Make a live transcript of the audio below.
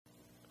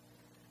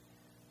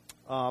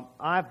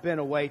I've been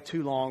away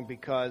too long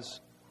because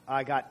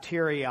I got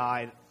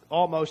teary-eyed.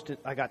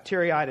 I got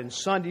teary-eyed in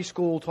Sunday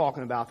school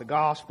talking about the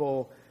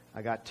gospel.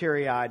 I got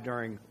teary-eyed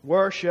during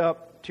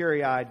worship,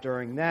 teary-eyed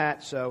during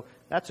that. So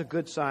that's a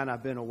good sign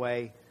I've been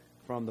away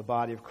from the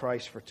body of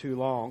Christ for too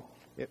long.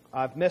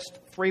 I've missed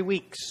 3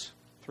 weeks,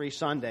 3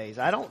 Sundays.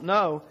 I don't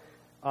know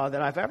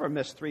that I've ever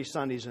missed 3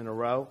 Sundays in a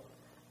row.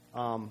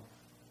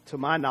 To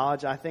my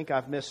knowledge, I think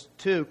I've missed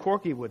 2.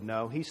 Corky would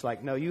know. He's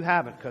like, no, you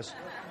haven't, because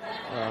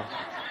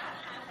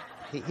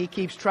he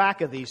keeps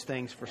track of these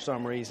things for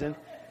some reason.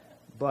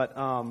 But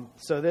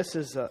so this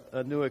is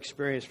a new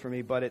experience for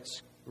me, but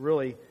it's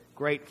really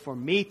great for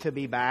me to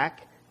be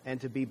back and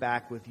to be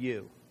back with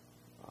you.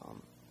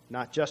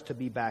 Not just to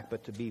be back,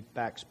 but to be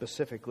back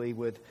specifically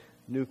with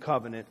New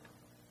Covenant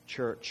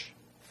Church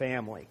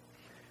family.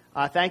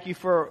 Thank you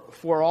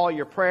for all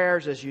your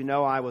prayers. As you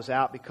know, I was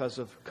out because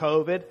of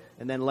COVID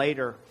and then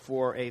later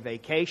for a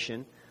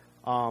vacation.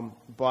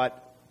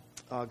 But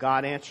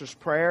God answers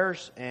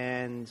prayers,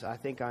 and I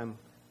think I'm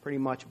pretty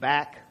much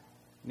back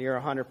near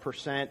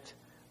 100%.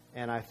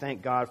 And I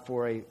thank God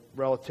for a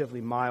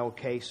relatively mild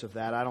case of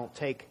that. I don't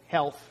take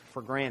health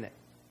for granted.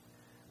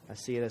 I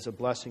see it as a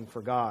blessing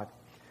for God.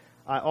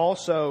 I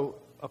also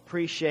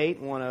appreciate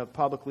and want to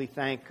publicly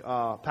thank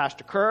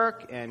Pastor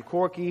Kirk and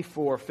Corky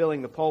for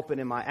filling the pulpit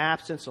in my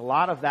absence. A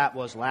lot of that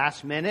was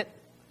last minute,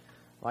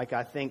 like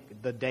I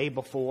think the day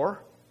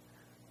before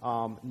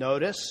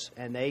notice,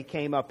 and they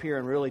came up here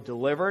and really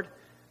delivered.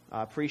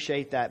 I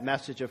appreciate that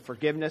message of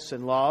forgiveness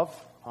and love.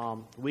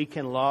 We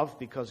can love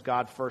because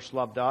God first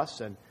loved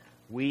us, and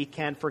we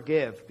can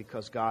forgive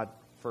because God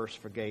first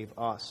forgave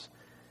us.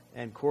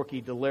 And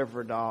Corky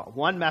delivered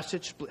one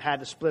message,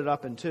 had to split it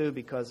up in 2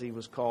 because he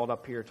was called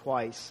up here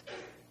twice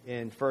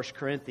in 1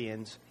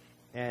 Corinthians.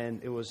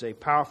 And it was a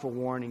powerful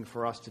warning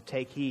for us to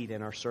take heed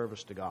in our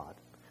service to God.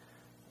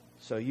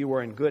 So you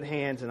were in good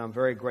hands, and I'm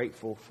very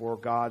grateful for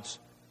God's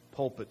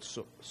pulpit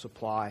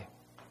supply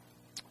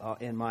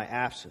in my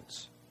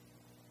absence.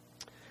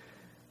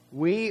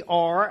 We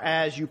are,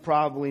 as you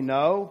probably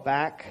know,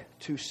 back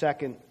to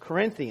 2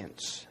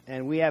 Corinthians.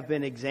 And we have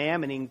been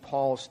examining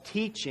Paul's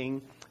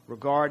teaching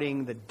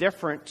regarding the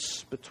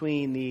difference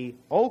between the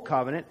Old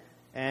Covenant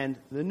and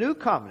the New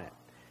Covenant.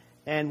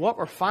 And what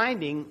we're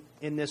finding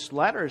in this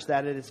letter is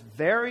that it is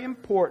very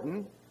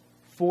important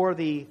for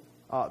the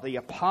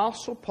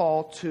Apostle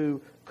Paul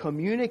to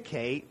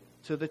communicate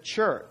to the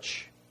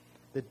church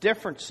the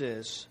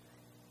differences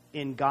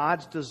in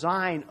God's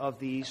design of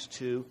these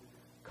 2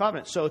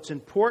 covenants. So it's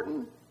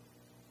important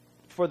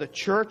for the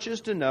churches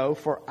to know,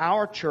 for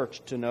our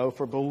church to know,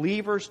 for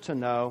believers to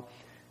know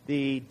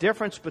the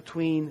difference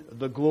between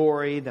the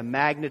glory, the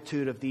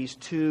magnitude of these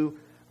 2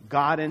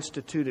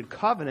 God-instituted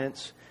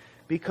covenants,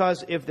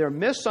 because if they're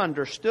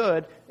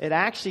misunderstood, it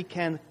actually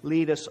can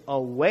lead us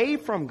away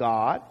from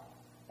God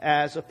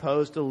as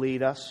opposed to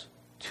lead us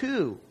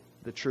to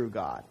the true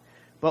God.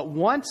 But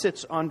once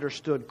it's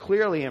understood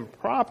clearly and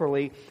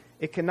properly,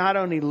 it can not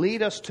only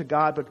lead us to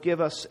God, but give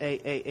us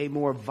a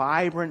more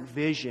vibrant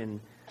vision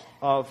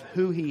of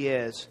who He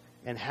is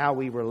and how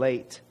we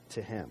relate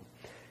to Him.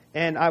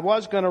 And I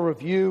was going to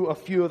review a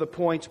few of the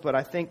points, but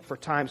I think for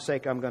time's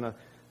sake I'm going to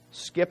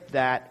skip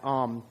that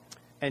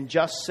and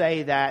just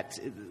say that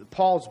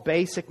Paul's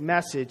basic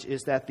message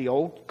is that the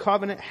Old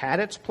Covenant had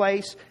its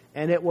place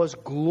and it was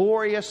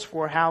glorious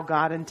for how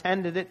God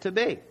intended it to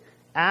be.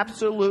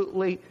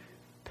 Absolutely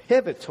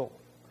pivotal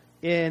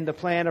in the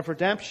plan of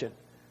redemption.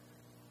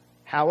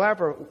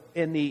 However,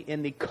 in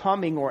the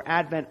coming or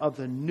advent of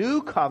the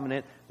New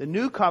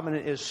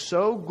Covenant is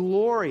so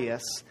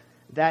glorious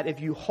that if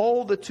you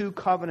hold the 2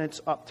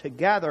 covenants up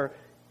together,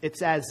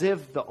 it's as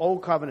if the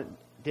Old Covenant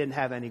didn't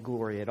have any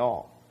glory at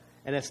all.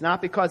 And it's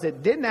not because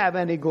it didn't have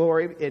any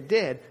glory, it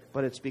did,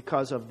 but it's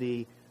because of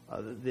the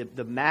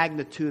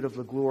magnitude of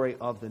the glory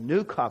of the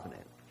New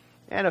Covenant.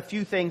 And a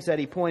few things that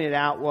he pointed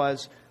out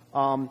was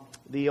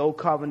the Old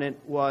Covenant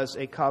was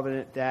a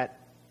covenant that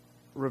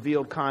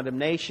revealed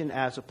condemnation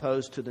as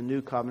opposed to the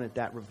New Covenant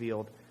that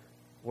revealed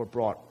or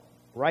brought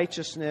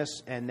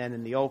righteousness. And then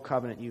in the Old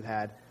Covenant you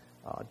had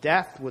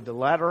death with the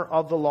letter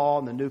of the law.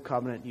 In the New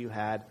Covenant you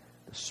had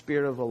the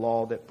spirit of the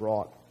law that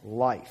brought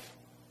life.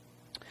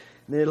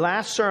 In the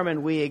last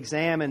sermon we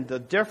examined the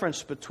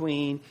difference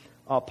between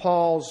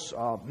Paul's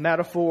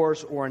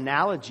metaphors or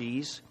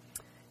analogies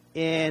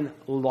in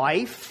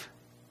life,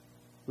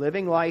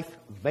 living life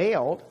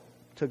veiled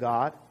to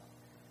God,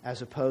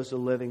 as opposed to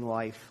living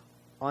life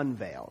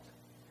unveiled.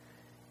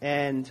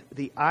 And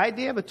the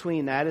idea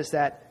between that is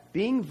that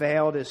being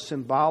veiled is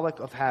symbolic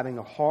of having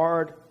a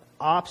hard,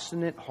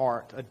 obstinate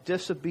heart, a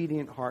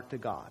disobedient heart to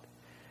God.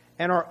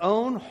 And our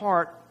own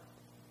heart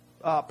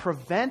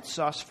prevents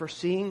us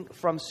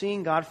from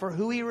seeing God for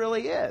who He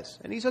really is.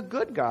 And He's a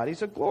good God.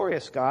 He's a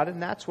glorious God,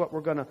 and that's what we're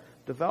going to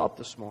develop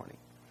this morning.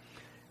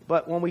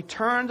 But when we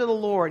turn to the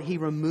Lord, He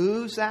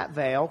removes that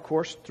veil, of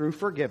course, through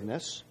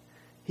forgiveness.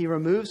 He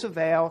removes the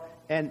veil,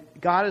 and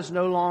God is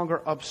no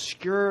longer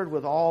obscured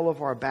with all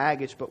of our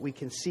baggage, but we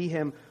can see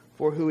Him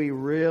for who He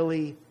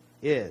really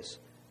is.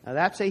 Now,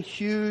 that's a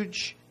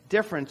huge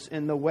difference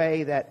in the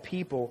way that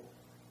people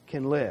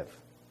can live.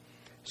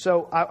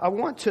 So I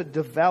want to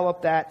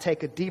develop that,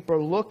 take a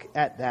deeper look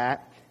at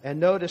that, and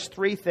notice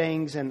three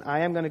things. And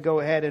I am going to go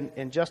ahead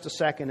in just a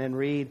second and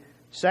read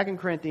 2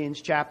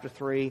 Corinthians chapter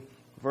 3,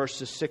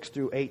 verses 6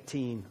 through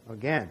 18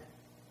 again.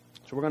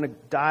 So we're going to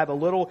dive a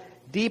little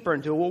deeper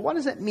into, well, what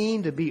does it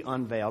mean to be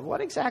unveiled?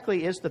 What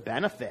exactly is the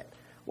benefit?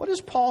 What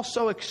is Paul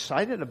so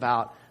excited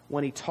about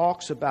when he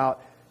talks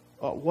about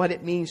what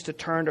it means to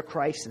turn to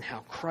Christ and how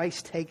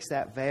Christ takes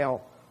that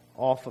veil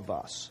off of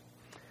us?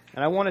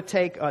 And I want to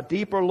take a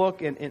deeper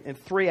look in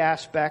three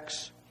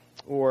aspects,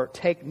 or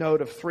take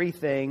note of three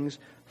things.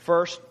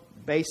 First,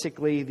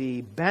 basically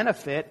the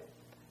benefit,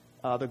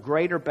 the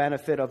greater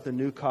benefit of the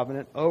new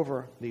covenant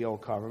over the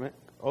old covenant.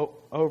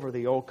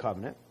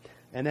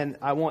 And then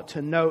I want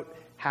to note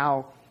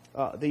how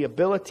the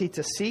ability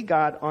to see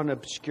God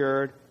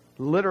unobscured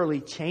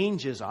literally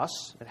changes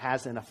us. It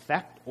has an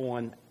effect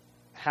on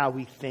how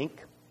we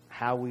think,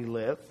 how we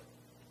live,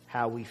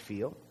 how we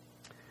feel.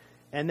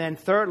 And then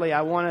thirdly,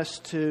 I want us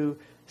to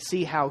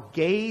see how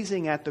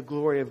gazing at the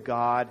glory of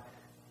God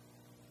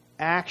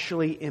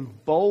actually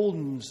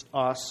emboldens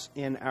us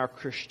in our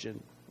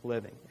Christian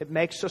living. It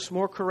makes us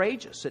more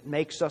courageous. It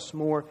makes us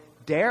more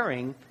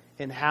daring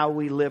in how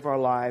we live our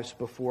lives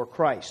before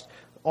Christ.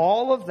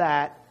 All of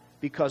that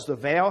because the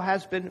veil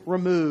has been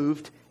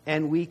removed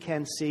and we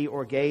can see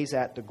or gaze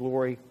at the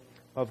glory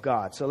of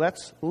God. So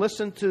let's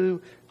listen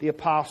to the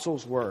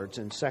apostles' words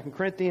in 2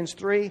 Corinthians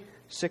 3,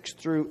 6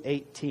 through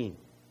 18.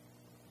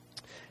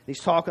 He's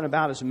talking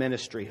about his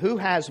ministry. Who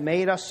has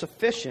made us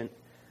sufficient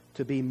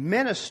to be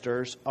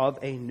ministers of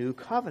a new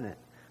covenant,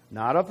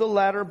 not of the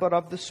letter, but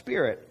of the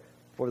Spirit.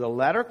 For the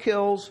letter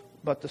kills,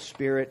 but the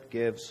Spirit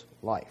gives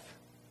life.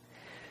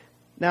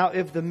 Now,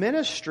 if the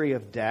ministry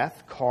of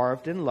death,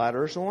 carved in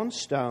letters on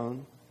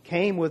stone,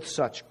 came with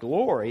such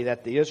glory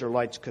that the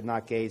Israelites could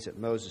not gaze at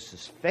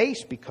Moses'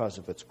 face because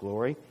of its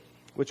glory,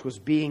 which was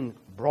being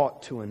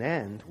brought to an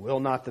end, will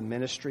not the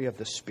ministry of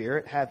the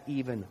Spirit have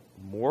even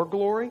more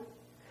glory?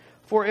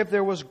 For if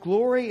there was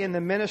glory in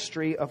the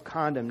ministry of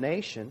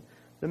condemnation,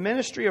 the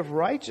ministry of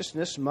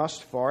righteousness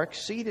must far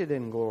exceed it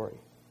in glory.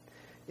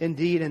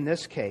 Indeed, in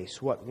this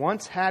case, what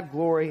once had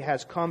glory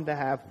has come to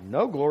have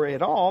no glory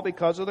at all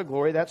because of the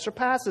glory that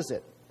surpasses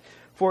it.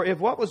 For if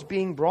what was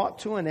being brought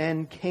to an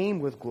end came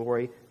with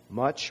glory,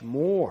 much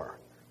more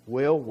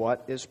will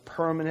what is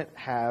permanent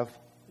have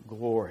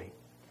glory.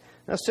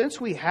 Now, since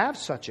we have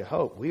such a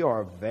hope, we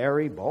are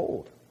very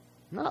bold.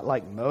 Not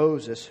like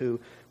Moses, who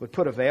would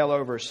put a veil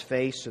over his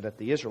face so that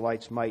the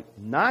Israelites might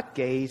not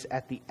gaze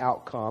at the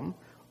outcome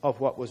of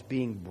what was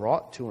being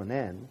brought to an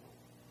end.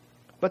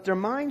 But their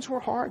minds were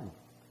hardened.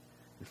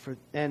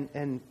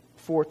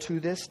 For to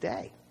this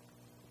day,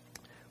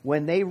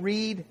 when they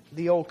read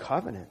the Old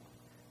Covenant,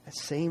 that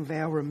same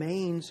veil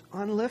remains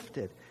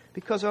unlifted,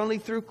 because only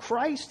through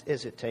Christ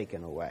is it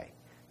taken away.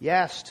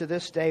 Yes, to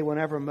this day,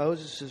 whenever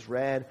Moses is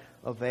read,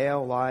 a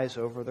veil lies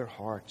over their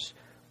hearts.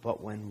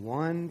 But when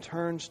one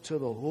turns to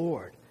the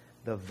Lord,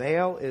 the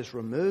veil is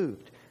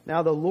removed.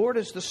 Now the Lord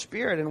is the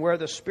Spirit, and where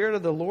the Spirit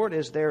of the Lord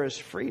is, there is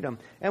freedom.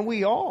 And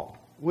we all,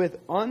 with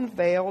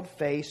unveiled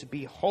face,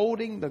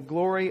 beholding the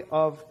glory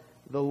of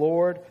the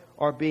Lord,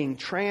 are being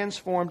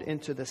transformed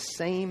into the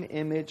same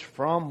image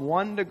from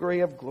one degree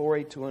of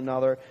glory to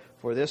another,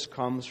 for this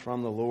comes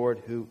from the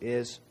Lord who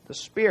is the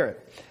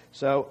Spirit.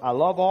 So I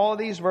love all of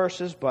these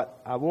verses,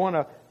 but I want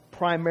to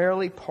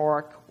primarily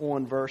park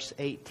on verse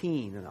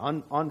 18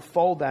 and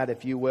unfold that,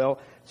 if you will.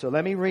 So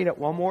let me read it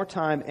one more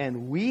time.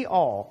 And we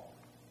all,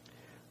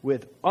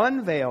 with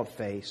unveiled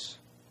face,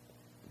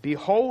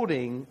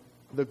 beholding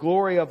the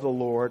glory of the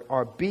Lord,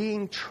 are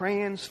being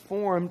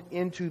transformed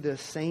into the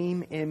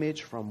same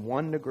image from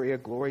one degree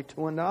of glory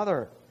to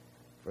another.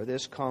 For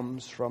this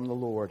comes from the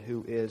Lord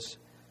who is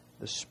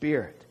the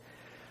Spirit.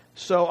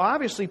 So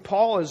obviously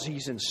Paul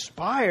he's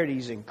inspired,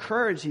 he's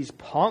encouraged, he's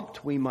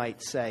pumped, we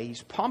might say.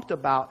 He's pumped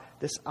about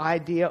this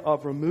idea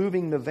of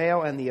removing the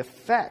veil and the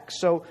effect.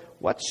 So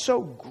what's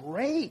so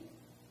great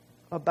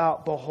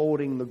about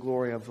beholding the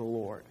glory of the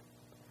Lord?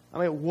 I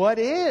mean, what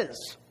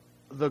is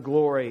the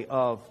glory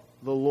of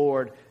the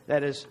Lord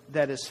that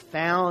is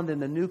found in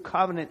the new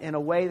covenant in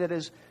a way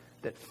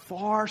that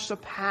far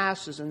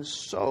surpasses and is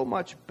so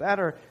much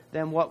better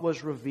than what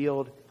was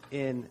revealed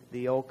in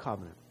the old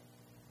covenant?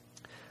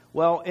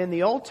 Well, in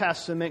the Old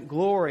Testament,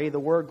 glory, the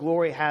word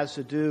glory has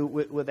to do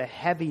with a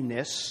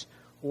heaviness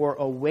or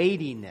a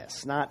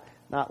weightiness, not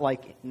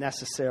like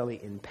necessarily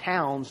in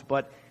pounds,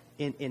 but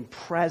in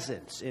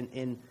presence,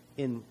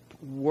 in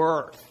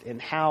worth, in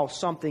how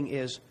something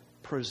is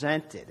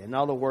presented. In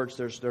other words,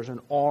 there's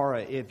an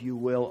aura, if you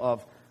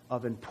will,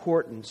 of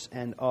importance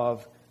and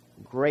of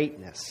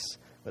greatness.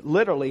 But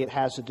literally, it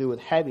has to do with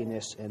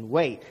heaviness and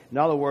weight. In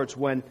other words,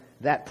 when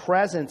that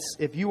presence,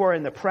 if you are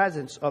in the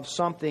presence of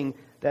something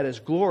that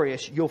is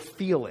glorious, you'll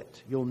feel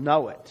it. You'll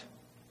know it.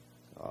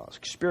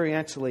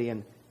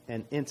 Experientially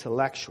and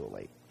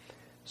intellectually.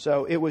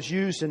 So it was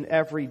used in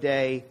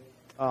everyday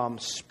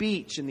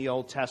speech in the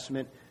Old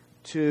Testament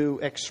to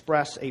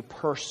express a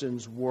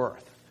person's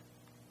worth.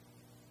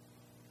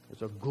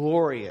 There's a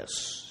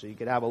glorious. So you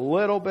could have a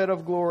little bit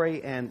of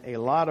glory and a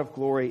lot of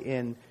glory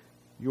in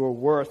your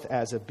worth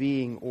as a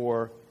being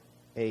or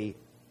a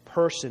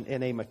person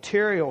in a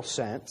material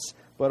sense,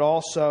 but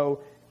also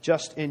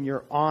just in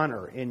your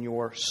honor, in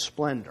your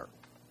splendor.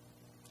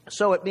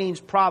 So it means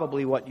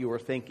probably what you were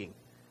thinking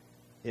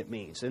it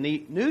means. In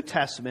the New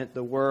Testament,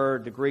 the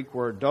Greek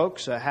word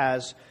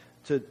doxa,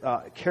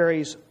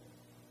 carries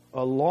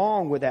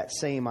along with that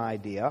same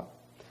idea,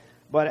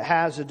 but it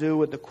has to do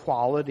with the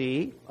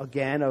quality,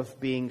 again, of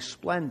being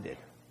splendid,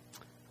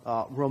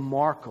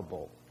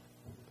 remarkable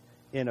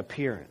in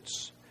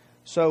appearance.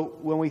 So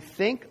when we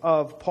think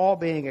of Paul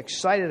being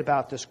excited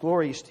about this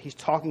glory, he's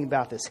talking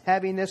about this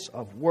heaviness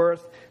of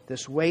worth,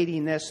 this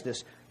weightiness,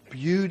 this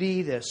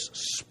beauty, this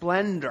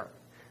splendor.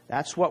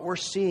 That's what we're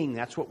seeing.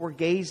 That's what we're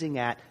gazing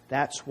at.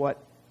 That's what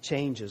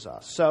changes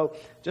us. So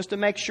just to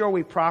make sure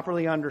we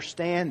properly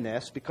understand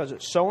this, because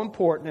it's so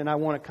important, and I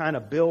want to kind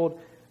of build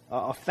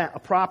a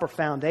proper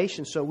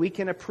foundation so we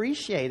can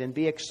appreciate and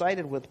be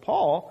excited with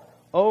Paul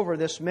over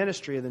this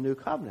ministry of the New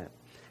Covenant.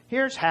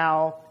 Here's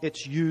how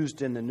it's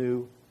used in the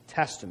New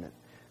Testament.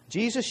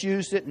 Jesus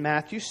used it in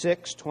Matthew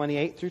 6,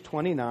 28 through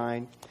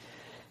 29.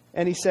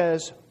 And he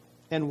says,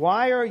 "And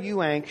why are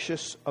you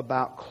anxious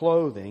about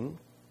clothing?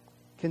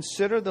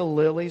 Consider the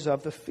lilies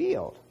of the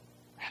field,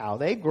 how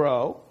they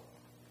grow.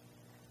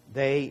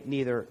 They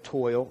neither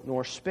toil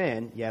nor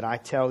spin. Yet I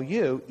tell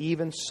you,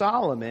 even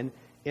Solomon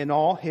in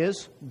all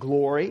his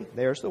glory,"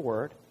 there's the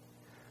word,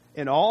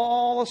 "in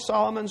all of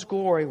Solomon's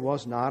glory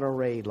was not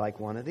arrayed like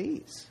one of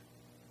these."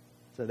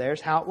 So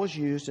there's how it was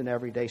used in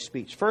everyday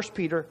speech. 1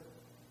 Peter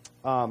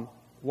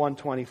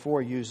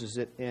 1:24 uses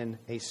it in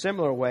a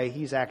similar way.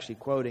 He's actually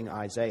quoting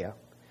Isaiah.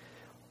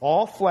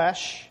 "All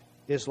flesh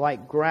is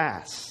like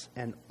grass,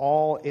 and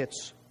all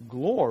its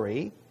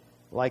glory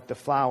like the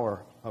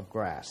flower of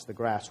grass. The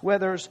grass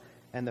withers,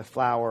 and the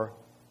flower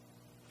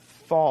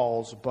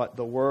falls, but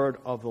the word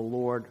of the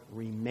Lord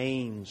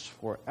remains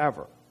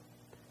forever."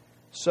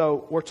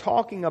 So we're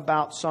talking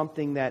about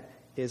something that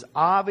is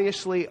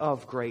obviously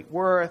of great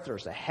worth.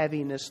 There's a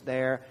heaviness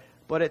there,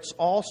 but it's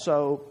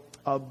also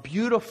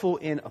beautiful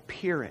in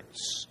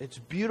appearance. It's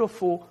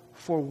beautiful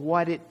for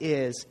what it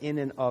is in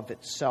and of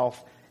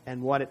itself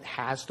and what it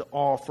has to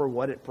offer,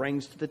 what it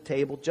brings to the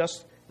table,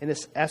 just in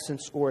its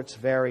essence or its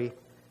very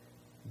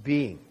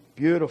being.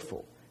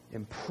 Beautiful,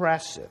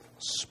 impressive,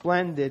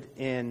 splendid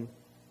in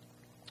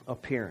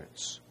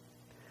appearance.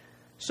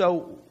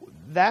 So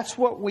that's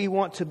what we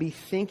want to be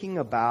thinking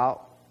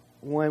about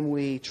when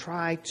we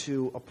try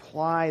to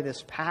apply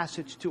this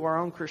passage to our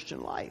own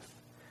Christian life.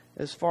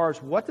 As far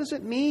as what does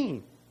it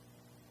mean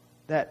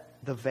that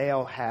the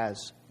veil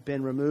has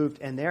been removed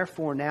and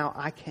therefore now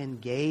I can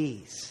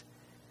gaze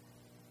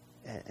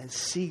and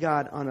see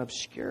God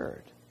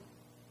unobscured?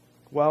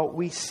 Well,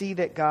 we see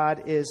that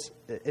God is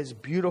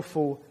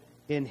beautiful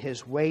in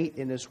His weight,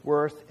 in His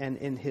worth, and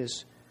in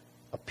His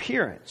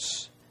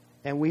appearance.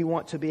 And we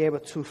want to be able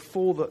to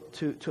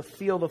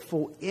feel the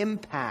full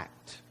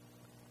impact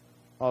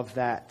of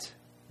that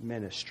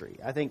ministry.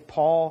 I think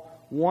Paul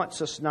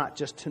wants us not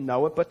just to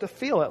know it, but to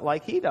feel it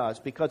like he does,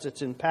 because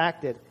it's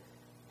impacted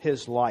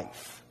his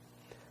life.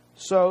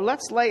 So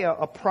let's lay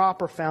a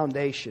proper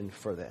foundation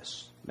for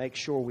this. Make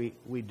sure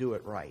we do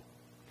it right.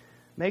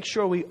 Make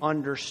sure we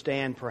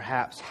understand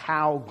perhaps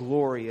how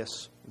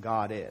glorious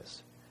God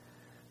is.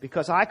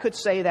 Because I could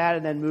say that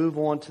and then move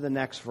on to the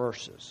next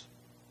verses.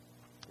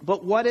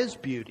 But what is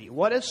beauty?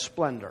 What is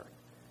splendor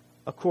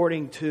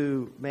according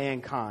to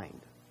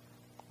mankind?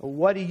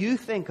 What do you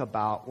think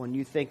about when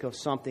you think of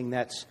something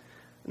that's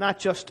not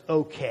just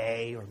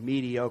okay or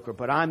mediocre,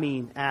 but I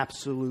mean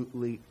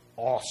absolutely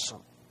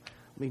awesome?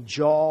 I mean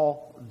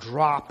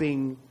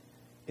jaw-dropping,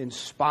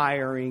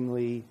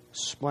 inspiringly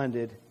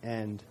splendid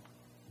and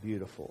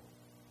beautiful.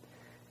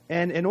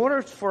 And in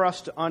order for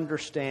us to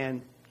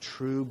understand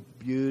true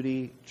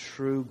beauty,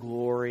 true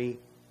glory,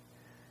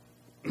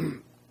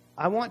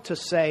 I want to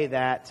say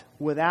that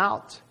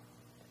without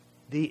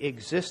the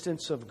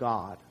existence of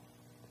God,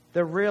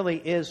 there really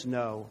is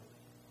no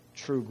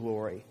true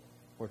glory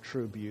or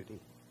true beauty.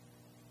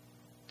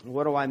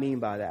 What do I mean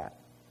by that?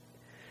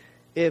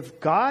 If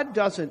God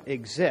doesn't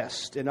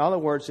exist, in other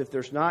words, if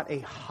there's not a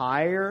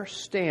higher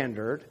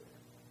standard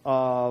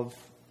of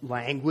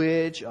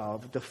language,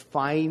 of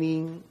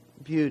defining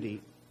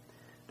beauty,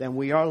 then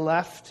we are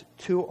left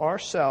to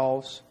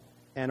ourselves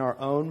and our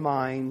own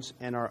minds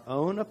and our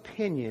own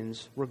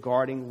opinions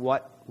regarding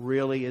what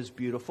really is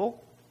beautiful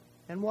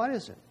and what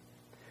isn't.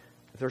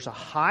 If there's a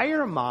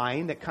higher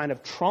mind that kind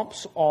of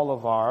trumps all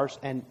of ours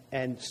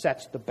and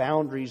sets the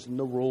boundaries and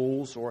the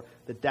rules or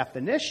the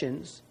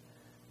definitions,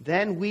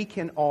 then we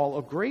can all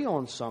agree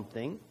on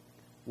something,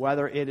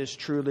 whether it is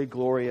truly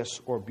glorious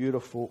or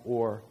beautiful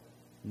or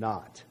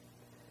not.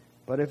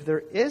 But if there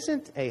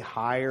isn't a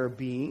higher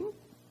being,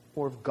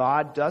 or if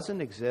God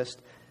doesn't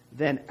exist,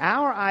 then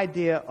our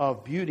idea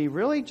of beauty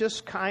really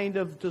just kind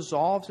of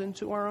dissolves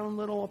into our own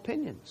little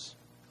opinions.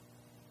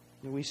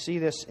 And we see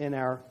this in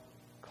our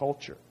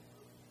culture.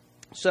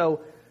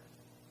 So,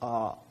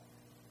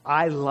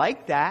 I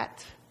like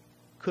that.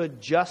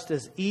 could just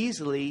as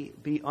easily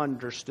be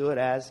understood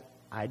as,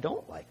 I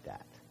don't like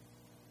that.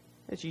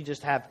 As you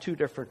just have two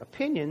different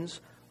opinions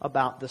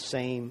about the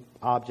same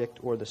object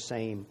or the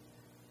same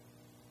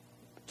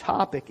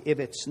topic if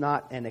it's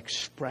not an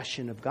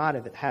expression of God,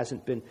 if it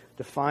hasn't been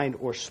defined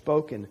or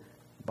spoken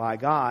by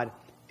God.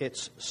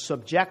 It's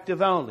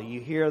subjective only. You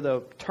hear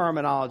the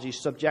terminology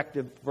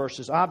subjective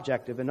versus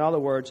objective. In other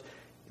words,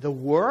 the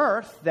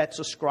worth that's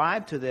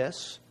ascribed to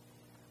this,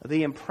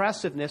 the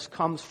impressiveness,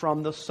 comes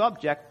from the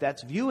subject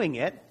that's viewing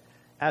it,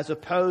 as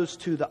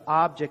opposed to the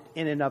object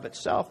in and of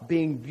itself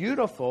being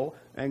beautiful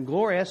and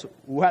glorious,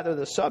 whether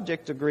the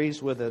subject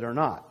agrees with it or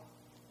not.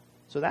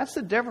 So that's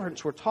the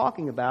difference we're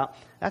talking about.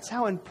 That's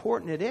how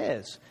important it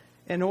is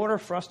in order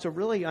for us to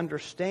really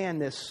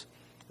understand this,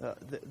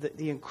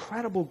 the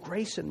incredible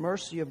grace and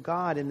mercy of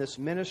God in this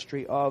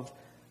ministry of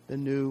the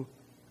new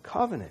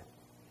covenant.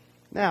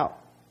 Now,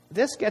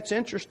 this gets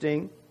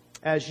interesting,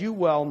 as you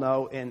well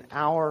know, in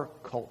our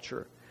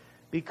culture,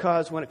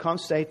 because when it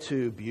comes, say,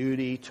 to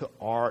beauty, to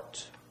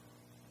art,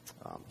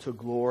 to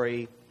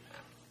glory,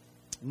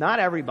 not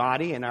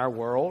everybody in our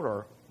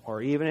world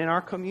or even in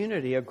our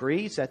community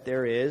agrees that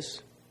there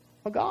is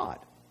a God.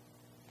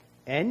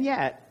 And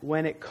yet,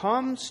 when it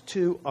comes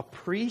to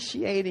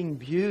appreciating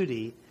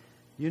beauty,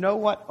 you know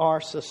what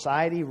our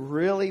society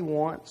really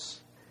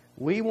wants?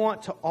 We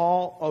want to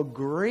all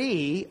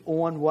agree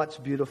on what's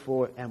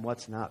beautiful and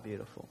what's not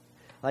beautiful.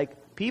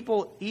 Like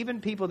people,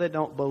 even people that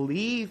don't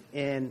believe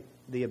in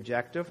the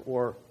objective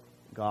or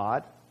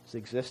God's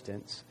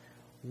existence,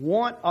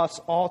 want us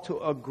all to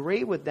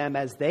agree with them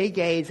as they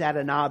gaze at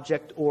an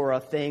object or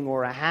a thing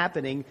or a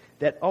happening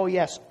that, oh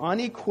yes,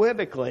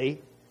 unequivocally,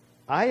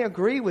 I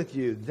agree with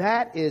you.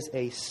 That is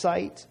a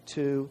sight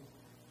to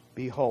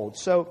behold.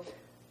 So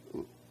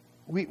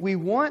we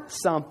want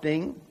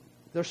something,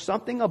 there's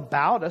something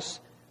about us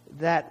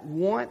that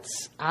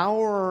wants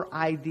our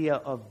idea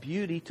of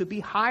beauty to be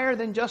higher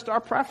than just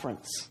our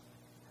preference.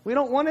 We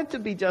don't want it to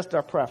be just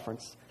our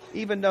preference,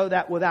 even though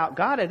that without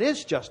God it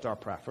is just our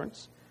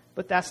preference.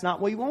 But that's not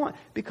what we want,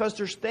 because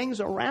there's things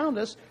around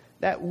us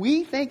that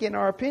we think, in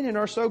our opinion,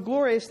 are so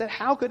glorious that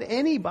how could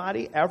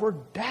anybody ever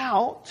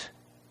doubt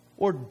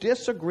or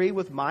disagree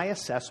with my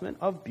assessment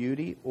of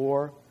beauty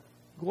or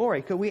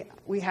glory? Because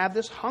we have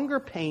this hunger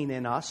pain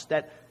in us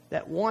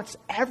that wants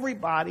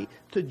everybody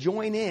to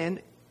join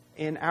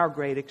in our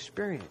great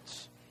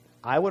experience.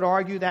 I would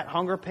argue that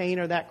hunger pain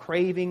or that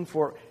craving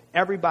for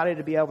everybody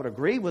to be able to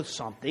agree with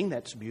something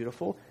that's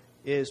beautiful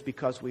is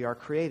because we are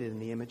created in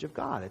the image of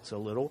God. It's a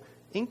little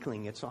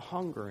inkling, it's a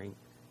hungering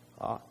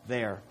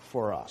there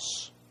for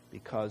us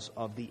because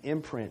of the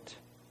imprint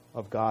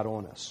of God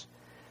on us.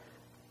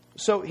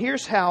 So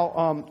here's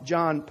how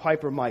John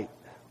Piper might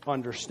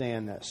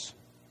understand this.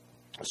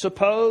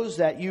 Suppose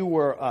that you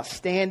were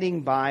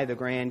standing by the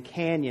Grand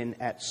Canyon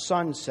at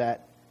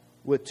sunset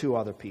with two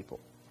other people.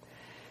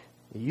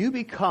 You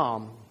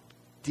become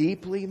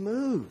deeply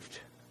moved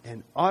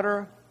and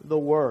utter the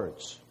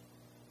words,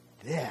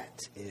 "That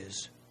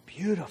is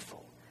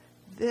beautiful.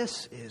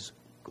 This is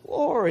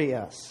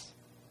glorious."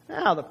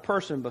 Now the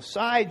person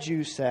beside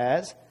you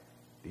says,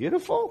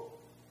 "Beautiful?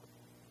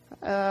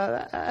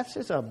 That's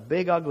just a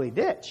big ugly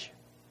ditch."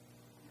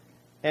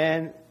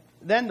 And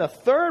then the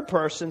third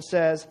person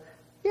says,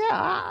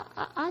 "Yeah,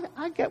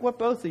 I get what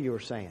both of you are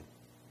saying."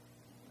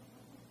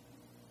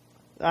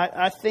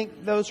 I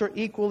think those are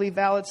equally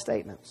valid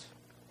statements.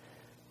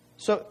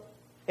 So,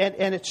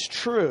 and it's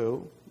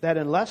true that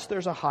unless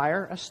there's a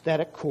higher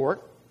aesthetic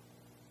court,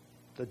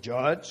 the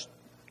judge,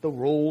 the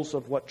rules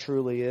of what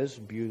truly is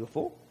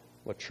beautiful,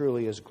 what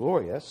truly is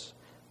glorious,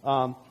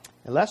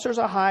 unless there's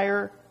a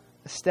higher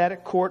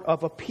aesthetic court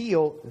of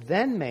appeal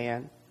than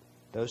man,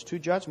 those two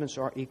judgments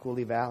are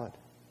equally valid.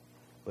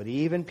 But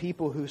even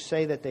people who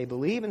say that they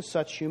believe in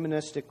such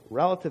humanistic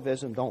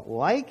relativism don't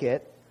like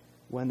it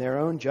when their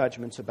own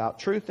judgments about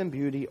truth and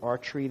beauty are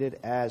treated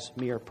as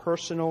mere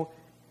personal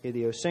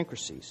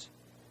idiosyncrasies.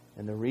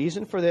 And the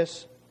reason for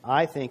this,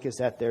 I think, is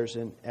that there's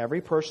in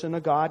every person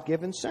a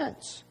God-given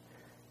sense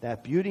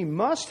that beauty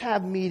must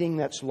have meaning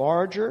that's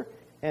larger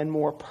and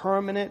more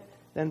permanent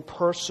than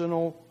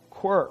personal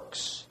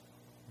quirks.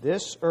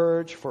 This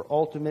urge for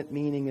ultimate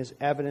meaning is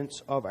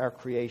evidence of our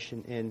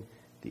creation in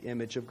the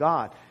image of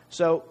God.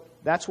 So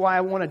that's why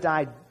I want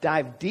to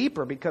dive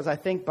deeper, because I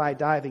think by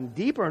diving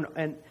deeper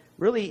and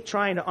really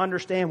trying to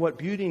understand what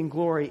beauty and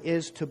glory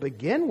is to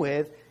begin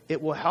with,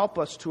 it will help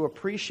us to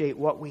appreciate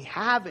what we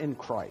have in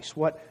Christ,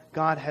 what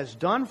God has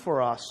done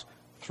for us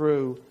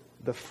through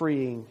the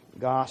freeing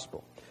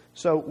gospel.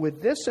 So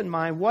with this in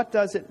mind, what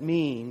does it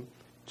mean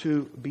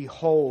to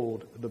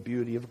behold the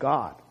beauty of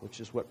God,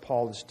 which is what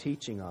Paul is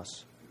teaching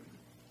us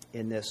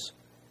in this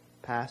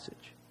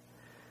passage?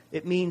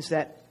 It means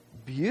that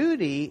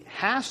beauty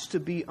has to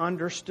be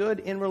understood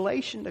in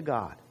relation to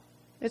God.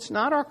 It's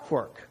not our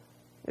quirk.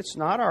 It's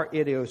not our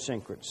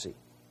idiosyncrasy.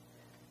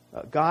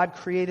 God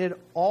created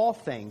all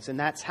things, and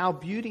that's how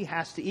beauty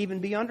has to even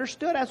be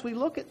understood as we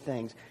look at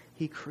things.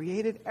 He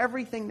created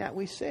everything that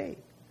we see.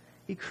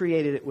 He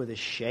created it with a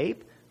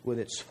shape, with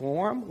its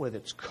form, with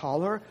its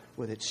color,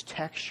 with its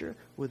texture,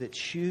 with its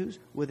hues,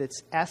 with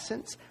its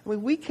essence. I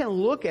mean, we can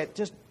look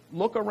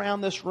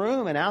around this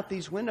room and out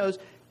these windows,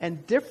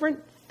 and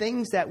different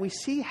things that we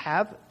see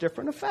have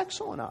different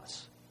effects on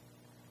us.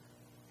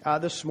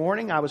 This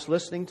morning I was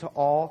listening to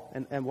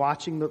and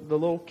watching the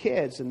little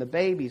kids and the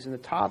babies and the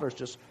toddlers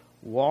just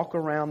walk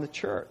around the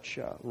church.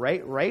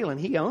 Raylan,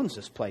 he owns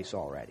this place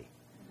already.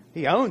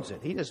 He owns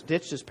it. He just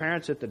ditched his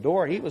parents at the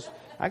door.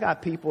 I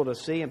got people to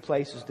see and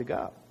places to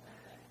go.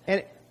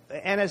 And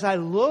as I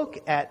look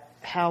at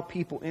how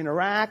people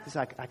interact, as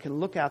I can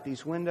look out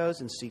these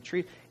windows and see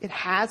trees, it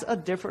has a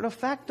different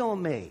effect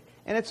on me.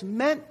 And it's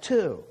meant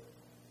to.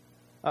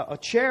 A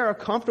chair, a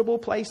comfortable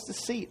place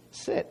to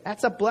sit.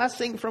 That's a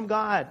blessing from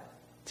God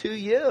to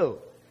you.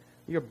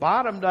 Your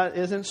bottom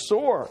isn't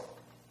sore,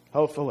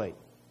 hopefully.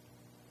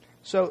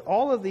 So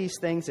all of these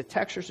things, the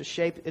textures, the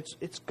shape,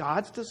 it's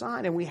God's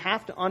design. And we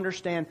have to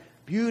understand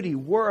beauty,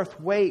 worth,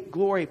 weight,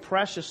 glory,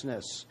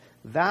 preciousness,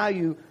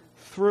 value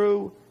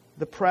through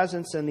the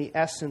presence and the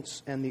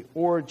essence and the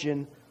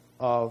origin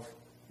of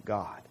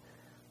God.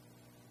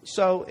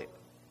 So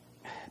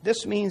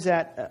this means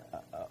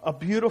that a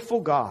beautiful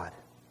God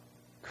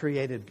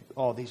created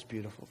all these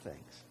beautiful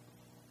things.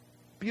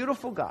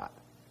 Beautiful God.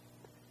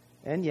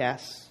 And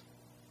yes,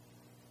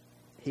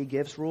 He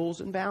gives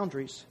rules and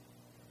boundaries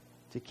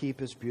to keep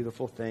His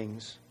beautiful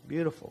things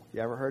beautiful.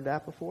 You ever heard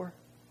that before?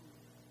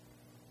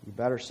 You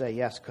better say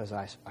yes, because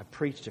I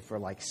preached it for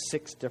like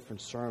 6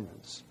 different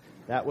sermons.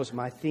 That was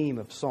my theme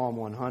of Psalm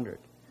 100.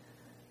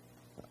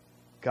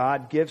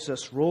 God gives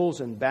us rules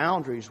and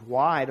boundaries.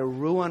 Why? To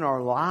ruin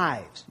our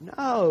lives?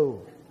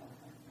 No.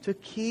 To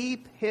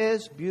keep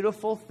His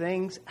beautiful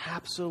things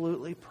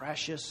absolutely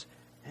precious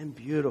and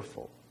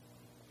beautiful.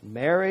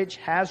 Marriage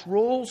has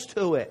rules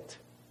to it.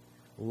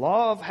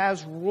 Love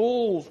has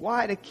rules.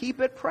 Why? To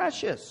keep it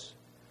precious.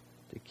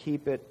 To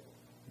keep it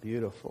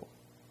beautiful.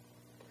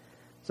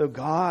 So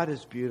God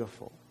is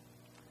beautiful.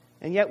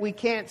 And yet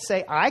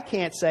I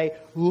can't say,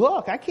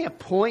 look, I can't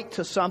point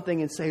to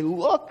something and say,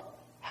 look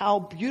how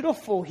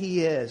beautiful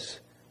He is.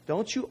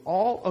 Don't you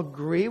all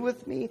agree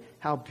with me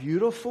how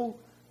beautiful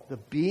the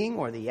being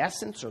or the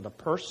essence or the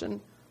person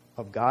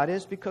of God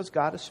is? Because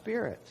God is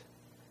spirit.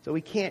 So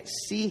we can't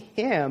see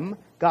Him,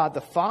 God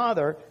the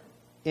Father,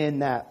 in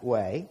that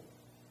way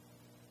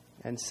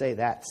and say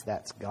that's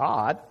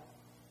God.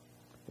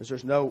 Because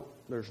there's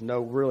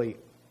no really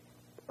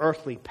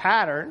earthly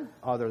pattern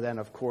other than,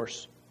 of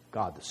course,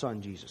 God the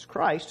Son, Jesus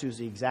Christ, who's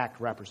the exact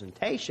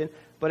representation,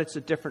 but it's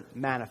a different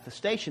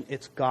manifestation.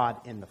 It's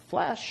God in the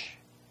flesh,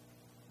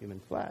 human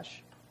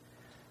flesh.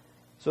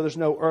 So there's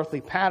no earthly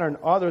pattern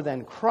other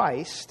than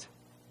Christ.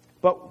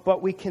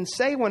 But we can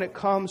say when it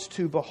comes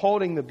to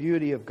beholding the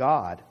beauty of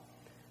God,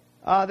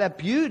 that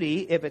beauty,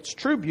 if it's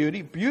true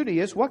beauty, beauty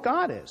is what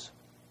God is.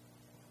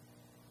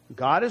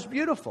 God is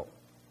beautiful.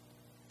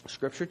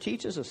 Scripture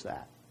teaches us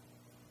that.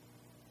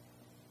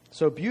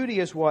 So beauty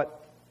is what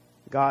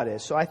God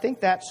is. So I think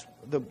that's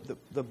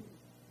the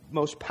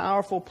most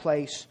powerful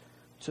place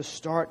to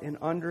start in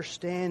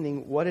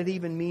understanding what it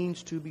even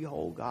means to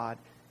behold God.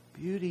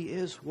 Beauty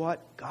is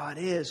what God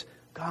is.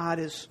 God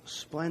is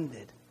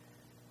splendid.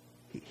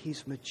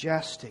 He's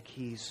majestic.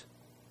 He's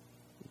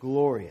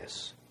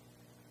glorious.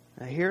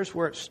 Now here's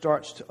where it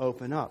starts to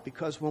open up.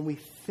 Because when we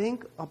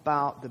think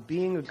about the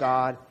being of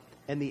God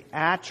and the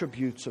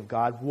attributes of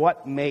God,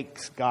 what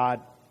makes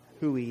God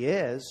who He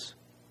is.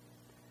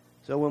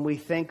 So when we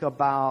think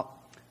about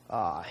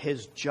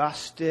His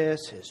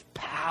justice, His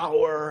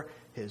power,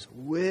 His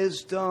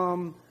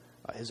wisdom,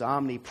 His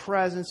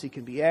omnipresence, He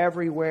can be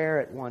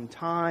everywhere at one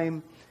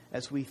time.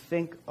 As we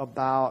think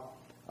about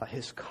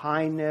His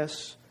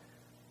kindness,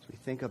 as we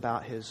think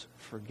about His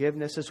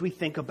forgiveness, as we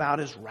think about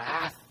His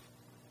wrath,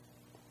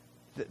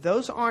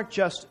 those aren't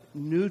just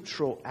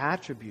neutral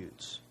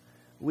attributes.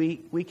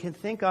 We can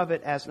think of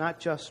it as not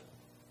just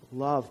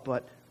love,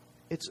 but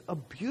it's a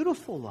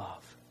beautiful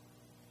love.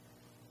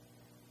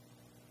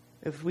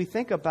 If we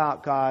think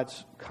about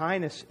God's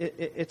kindness,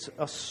 it's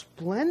a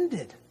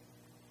splendid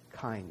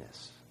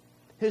kindness.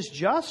 His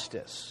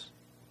justice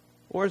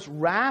or His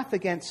wrath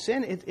against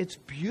sin, it's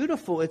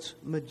beautiful, it's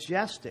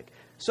majestic.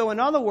 So in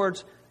other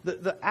words,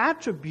 the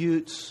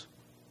attributes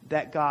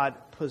that God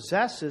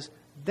possesses,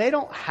 they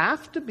don't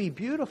have to be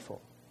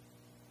beautiful.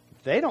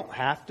 They don't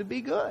have to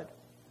be good.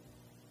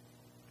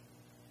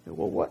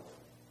 Well,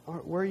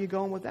 where are you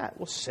going with that?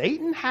 Well,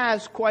 Satan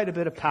has quite a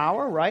bit of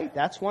power, right?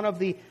 That's one of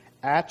the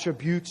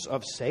attributes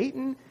of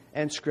Satan,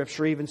 and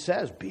Scripture even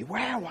says,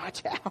 beware,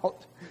 watch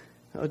out.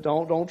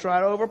 Don't try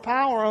to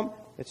overpower him.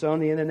 It's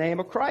only in the name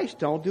of Christ.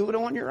 Don't do it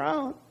on your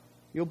own.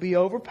 You'll be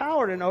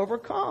overpowered and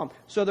overcome.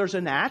 So there's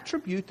an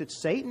attribute that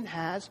Satan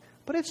has,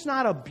 but it's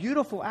not a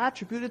beautiful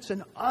attribute. It's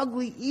an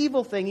ugly,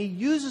 evil thing. He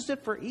uses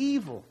it for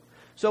evil.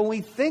 So when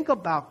we think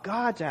about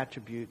God's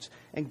attributes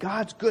and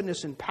God's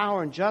goodness and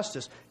power and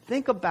justice,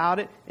 think about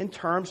it in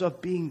terms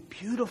of being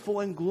beautiful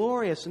and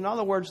glorious. In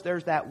other words,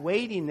 there's that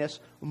weightiness,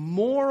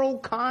 moral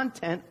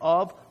content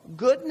of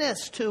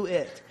goodness to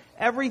it.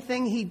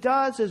 Everything he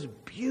does is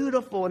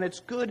beautiful and it's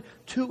good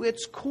to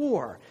its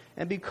core.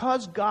 And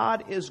because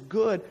God is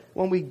good,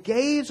 when we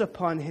gaze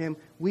upon him,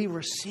 we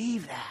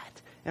receive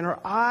that. And our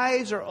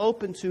eyes are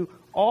open to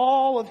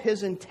all of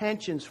his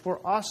intentions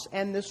for us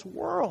and this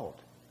world.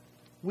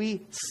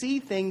 We see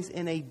things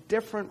in a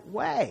different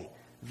way,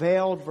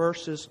 veiled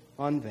versus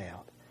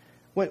unveiled.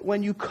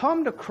 When you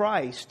come to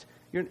Christ,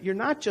 you're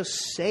not just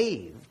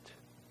saved.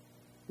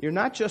 You're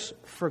not just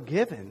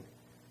forgiven.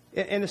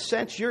 In a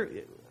sense,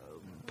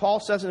 Paul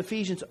says in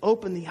Ephesians,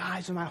 open the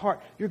eyes of my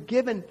heart. You're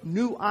given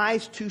new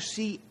eyes to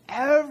see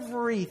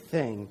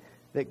everything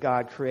that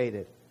God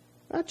created.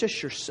 Not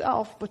just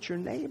yourself, but your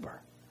neighbor,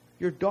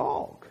 your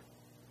dog,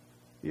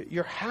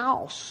 your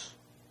house,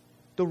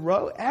 the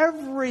road.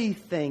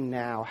 Everything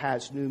now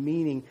has new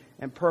meaning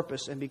and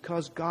purpose. And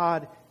because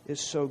God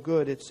is so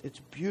good, it's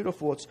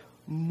beautiful, it's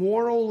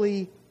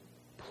morally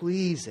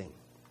pleasing.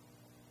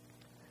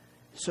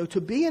 So to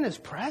be in his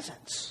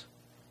presence,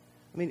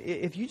 I mean,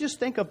 if you just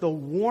think of the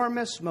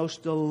warmest,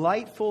 most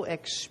delightful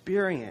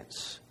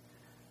experience,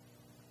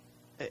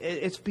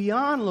 it's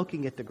beyond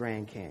looking at the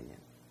Grand Canyon.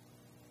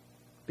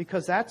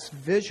 Because that's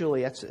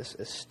visually, that's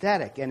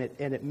aesthetic, and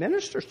it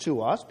ministers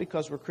to us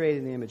because we're created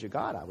in the image of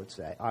God,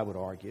 I would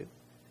argue.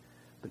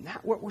 But now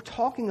we're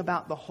talking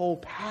about the whole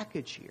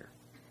package here.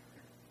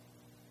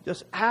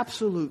 Just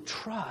absolute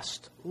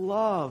trust,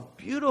 love,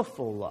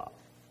 beautiful love,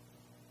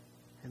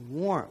 and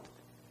warmth,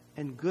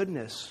 and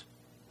goodness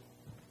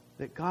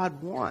that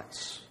God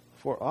wants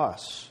for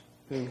us,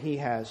 whom he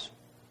has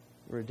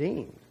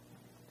redeemed.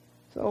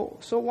 So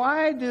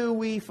why do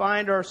we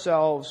find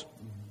ourselves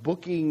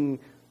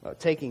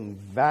taking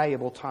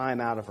valuable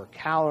time out of our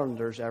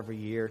calendars every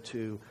year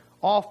to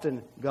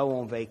often go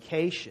on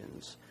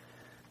vacations?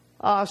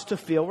 It's to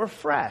feel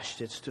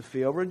refreshed. It's to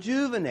feel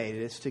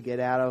rejuvenated. It's to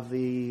get out of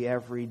the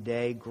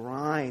everyday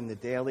grind, the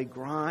daily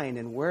grind.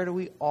 And where do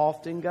we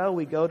often go?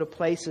 We go to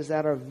places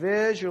that are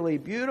visually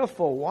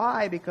beautiful.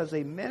 Why? Because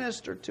they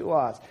minister to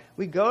us.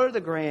 We go to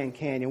the Grand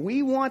Canyon.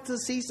 We want to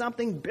see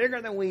something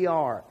bigger than we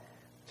are,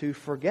 to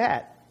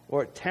forget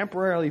or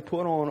temporarily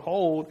put on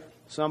hold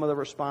some of the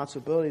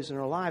responsibilities in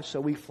our lives. So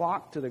we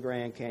flock to the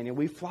Grand Canyon.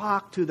 We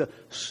flock to the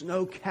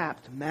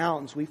snow-capped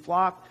mountains. We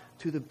flock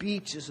to the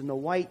beaches and the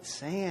white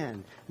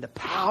sand, and the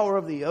power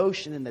of the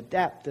ocean and the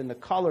depth and the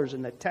colors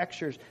and the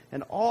textures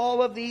and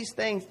all of these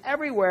things.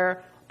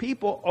 Everywhere,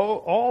 people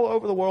all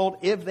over the world,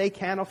 if they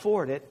can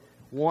afford it,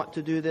 want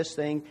to do this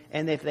thing.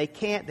 And if they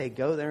can't, they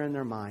go there in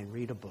their mind,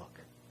 read a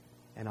book.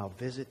 And I'll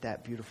visit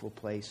that beautiful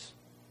place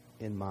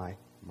in my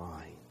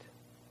mind.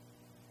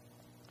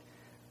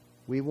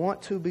 We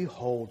want to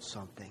behold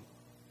something.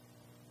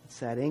 It's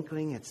that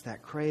inkling, it's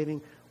that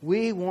craving.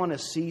 We want to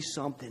see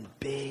something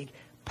big,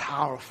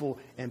 powerful,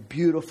 and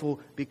beautiful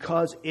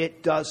because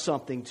it does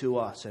something to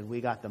us, and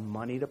we got the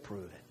money to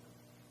prove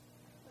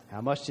it.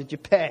 How much did you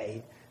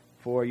pay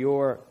for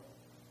your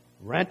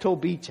rental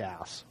beach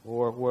house,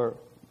 or we're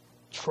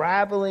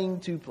traveling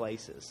to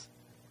places?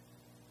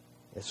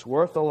 It's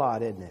worth a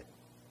lot, isn't it?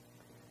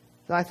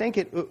 So I think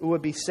it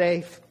would be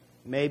safe,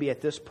 maybe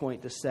at this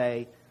point, to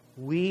say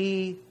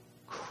we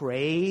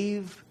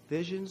crave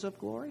visions of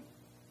glory.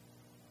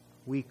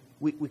 We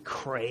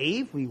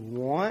crave, we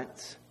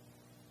want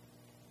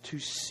to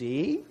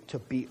see, to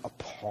be a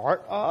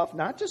part of,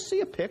 not just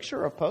see a picture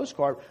or a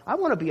postcard. I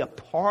want to be a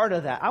part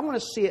of that. I want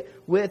to see it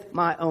with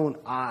my own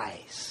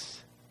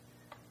eyes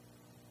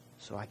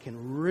so I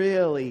can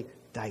really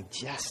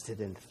digest it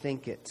and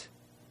think it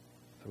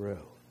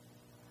through.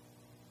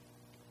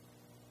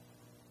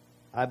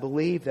 I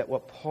believe that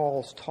what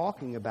Paul's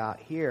talking about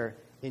here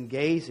in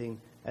gazing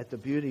at the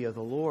beauty of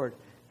the Lord,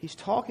 he's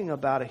talking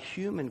about a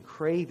human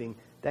craving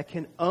that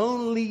can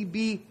only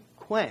be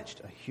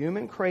quenched. A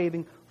human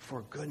craving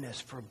for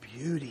goodness, for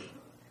beauty,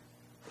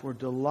 for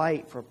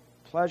delight, for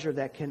pleasure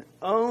that can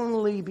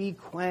only be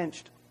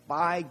quenched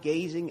by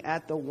gazing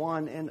at the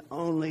one and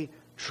only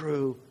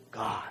true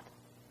God.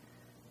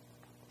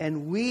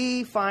 And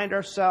we find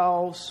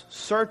ourselves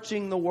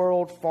searching the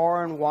world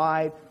far and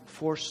wide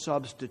for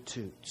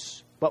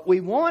substitutes. But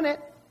we want it.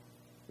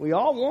 We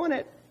all want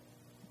it.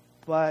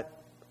 But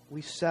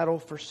we settle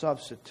for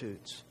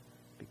substitutes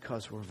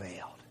because we're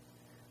veiled.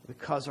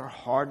 Because our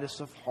hardness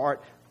of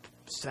heart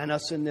sent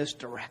us in this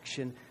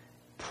direction,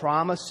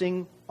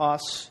 promising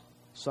us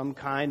some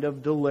kind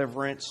of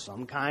deliverance,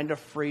 some kind of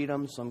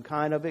freedom, some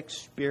kind of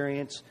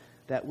experience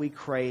that we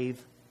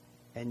crave,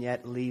 and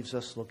yet leaves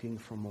us looking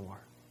for more.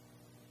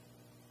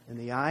 And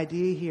the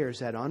idea here is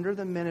that under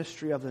the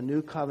ministry of the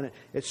new covenant,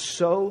 it's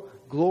so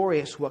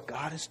glorious what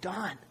God has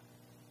done.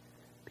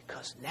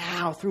 Because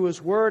now, through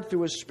His Word,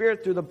 through His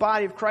Spirit, through the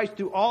body of Christ,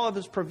 through all of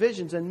His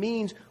provisions and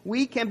means,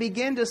 we can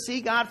begin to see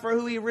God for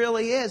who He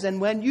really is.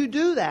 And when you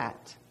do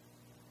that,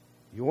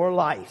 your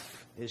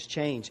life is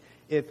changed.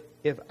 If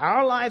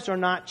our lives are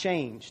not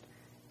changed,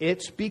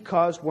 it's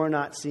because we're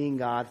not seeing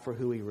God for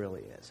who He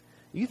really is.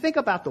 You think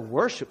about the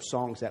worship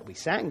songs that we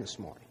sang this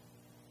morning.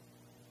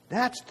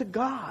 That's the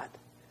God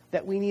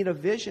that we need a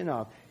vision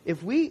of.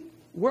 If we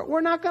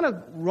we're not going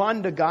to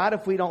run to God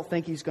if we don't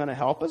think He's going to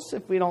help us,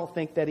 if we don't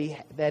think that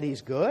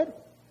He's good.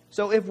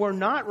 So if we're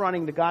not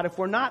running to God, if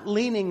we're not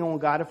leaning on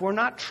God, if we're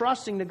not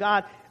trusting to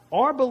God,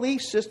 our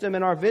belief system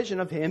and our vision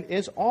of Him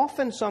is off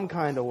in some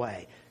kind of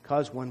way.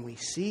 Because when we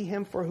see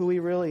Him for who He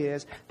really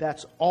is,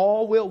 that's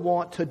all we'll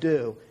want to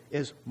do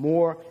is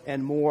more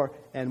and more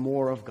and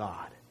more of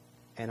God.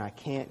 And I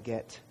can't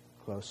get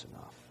close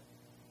enough.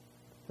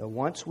 So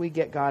once we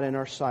get God in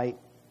our sight,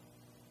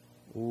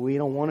 we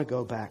don't want to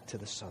go back to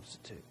the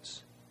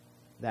substitutes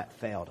that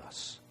failed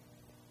us.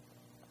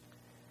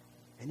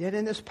 And yet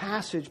in this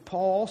passage,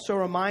 Paul also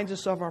reminds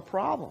us of our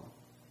problem.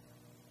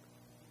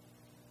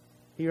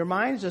 He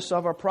reminds us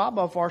of our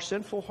problem, of our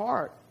sinful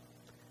heart.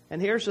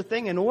 And here's the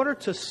thing, in order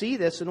to see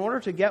this, in order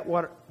to get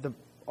what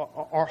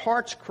our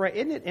hearts crave,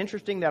 isn't it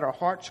interesting that our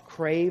hearts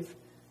crave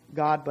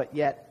God, but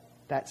yet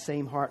that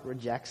same heart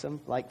rejects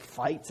Him, like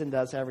fights and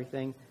does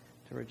everything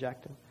to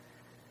reject Him?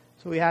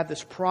 So we have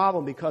this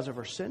problem because of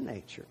our sin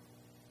nature.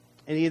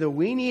 And either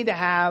we need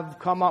to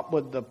come up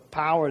with the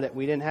power that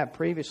we didn't have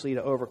previously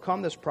to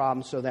overcome this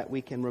problem so that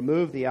we can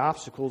remove the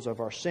obstacles of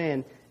our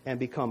sin and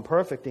become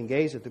perfect and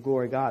gaze at the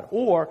glory of God,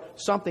 or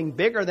something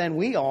bigger than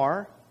we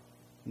are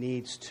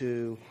needs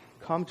to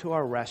come to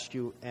our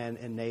rescue and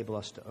enable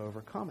us to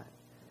overcome it.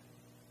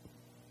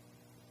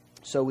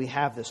 So we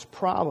have this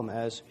problem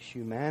as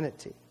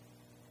humanity.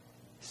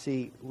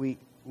 See, we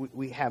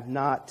have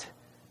not,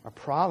 our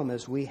problem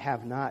is we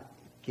have not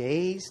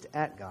gazed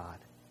at God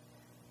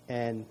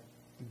and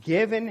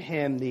given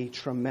Him the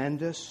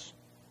tremendous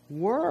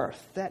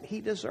worth that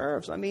He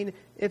deserves. I mean,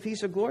 if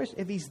He's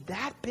if He's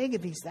that big,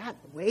 if He's that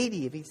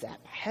weighty, if He's that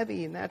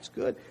heavy and that's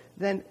good,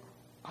 then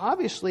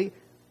obviously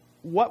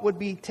what would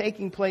be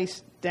taking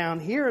place down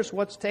here is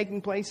what's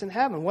taking place in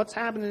heaven. What's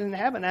happening in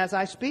heaven as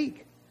I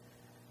speak?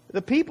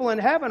 The people in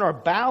heaven are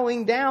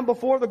bowing down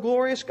before the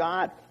glorious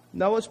God.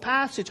 Noah's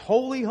passage,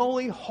 holy,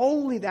 holy,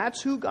 holy,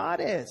 that's who God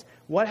is.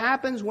 What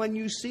happens when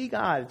you see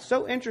God? It's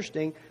so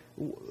interesting,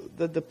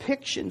 the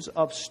depictions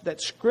that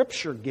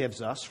Scripture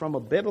gives us from a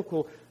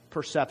biblical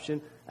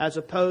perception as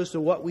opposed to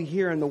what we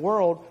hear in the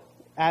world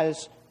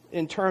as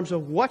in terms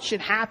of what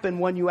should happen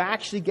when you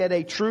actually get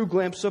a true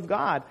glimpse of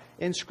God.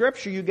 In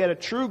Scripture, you get a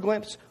true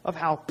glimpse of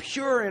how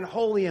pure and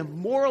holy and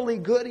morally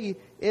good He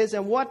is.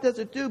 And what does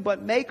it do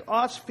but make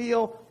us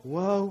feel,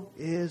 woe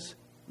is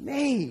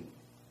me?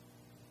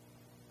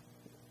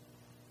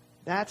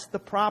 That's the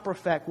proper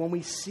effect when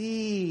we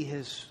see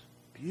His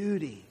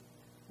beauty.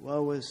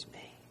 Woe is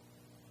me.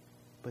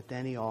 But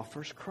then He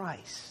offers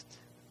Christ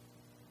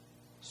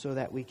so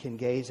that we can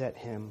gaze at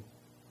Him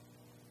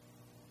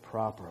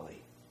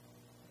properly.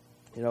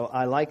 You know,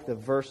 I like the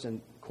verse,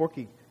 and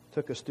Corky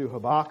took us through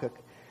Habakkuk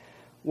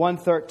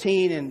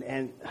 1:13,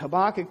 and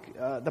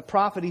Habakkuk, the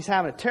prophet, he's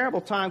having a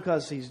terrible time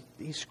because he's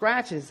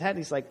scratching his head.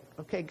 He's like,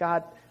 okay,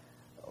 God,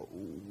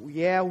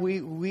 yeah,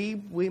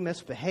 we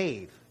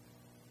misbehave.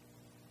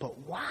 But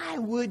why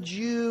would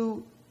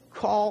you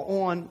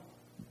call on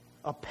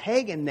a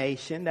pagan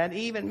nation that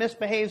even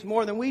misbehaves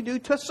more than we do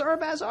to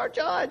serve as our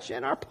judge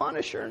and our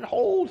punisher and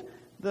hold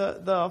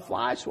the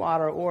fly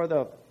swatter or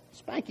the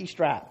spanky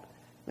strap?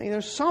 I mean,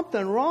 there's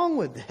something wrong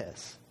with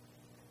this.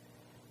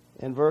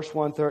 In verse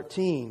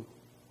 113,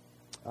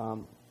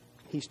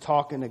 he's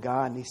talking to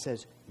God and he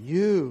says,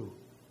 you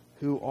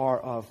who are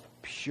of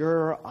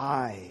pure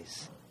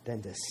eyes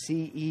than to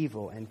see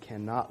evil and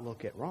cannot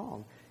look at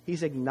wrong.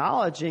 He's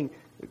acknowledging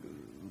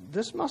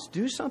this must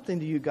do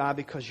something to you, God,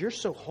 because you're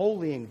so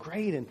holy and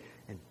great and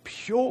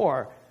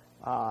pure.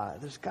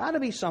 There's got to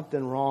be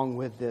something wrong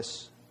with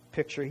this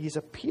picture. He's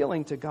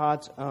appealing to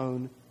God's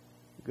own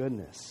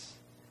goodness.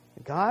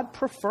 God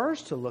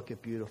prefers to look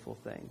at beautiful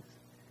things.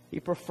 He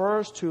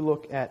prefers to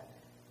look at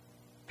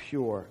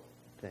pure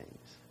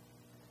things.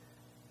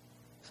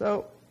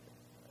 So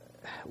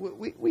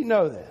we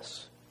know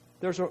this.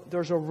 There's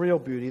a real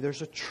beauty.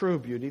 There's a true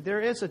beauty. There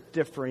is a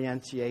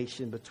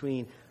differentiation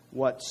between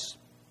what's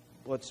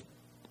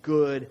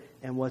good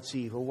and what's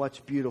evil, what's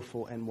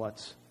beautiful and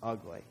what's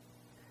ugly.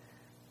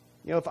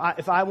 You know,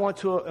 if I want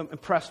to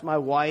impress my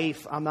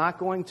wife, I'm not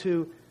going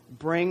to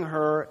bring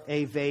her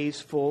a vase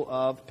full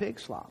of pig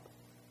slop.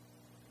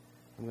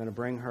 I'm going to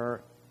bring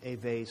her a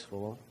vase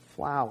full of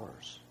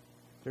flowers.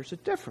 There's a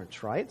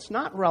difference, right? It's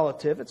not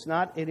relative. It's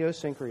not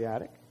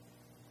idiosyncratic.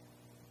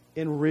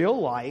 In real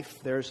life,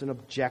 there's an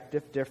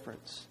objective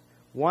difference.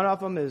 One of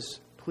them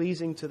is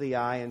pleasing to the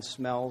eye and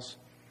smells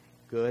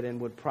good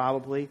and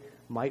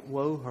might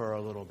woo her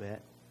a little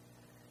bit.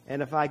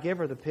 And if I give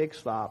her the pig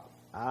slop,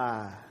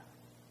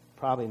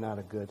 probably not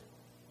a good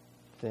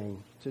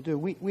thing to do.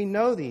 We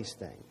know these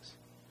things.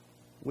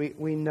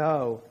 We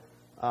know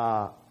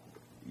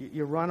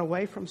you run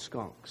away from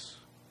skunks.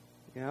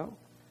 You know,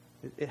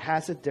 it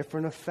has a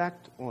different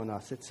effect on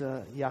us. It's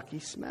a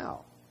yucky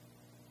smell.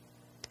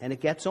 And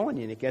it gets on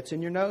you, and it gets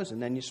in your nose,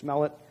 and then you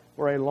smell it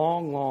for a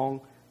long,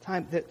 long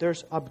time.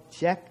 There's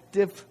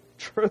objective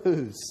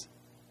truths.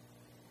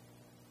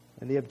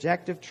 And the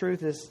objective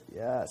truth is,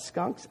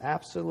 skunks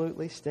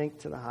absolutely stink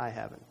to the high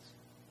heavens.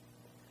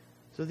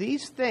 So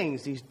these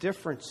things, these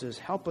differences,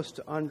 help us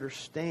to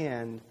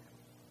understand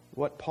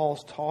what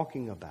Paul's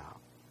talking about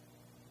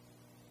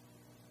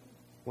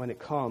when it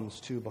comes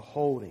to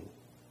beholding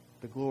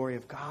the glory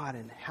of God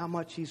and how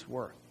much He's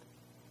worth.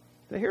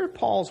 Now here's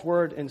Paul's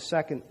word in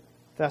 2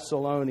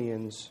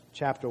 Thessalonians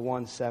chapter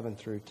 1, 7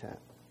 through 10.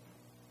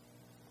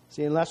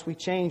 See, unless we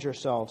change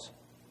ourselves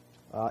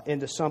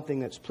into something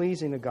that's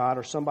pleasing to God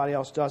or somebody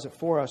else does it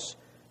for us,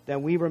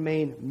 then we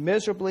remain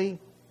miserably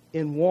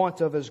in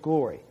want of His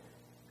glory.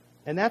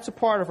 And that's a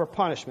part of our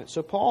punishment.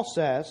 So Paul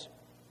says,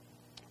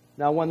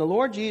 now when the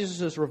Lord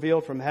Jesus is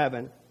revealed from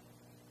heaven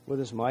with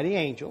His mighty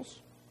angels,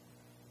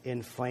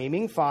 in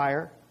flaming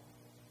fire,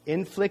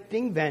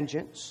 inflicting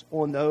vengeance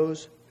on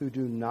those who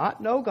do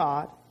not know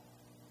God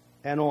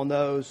and on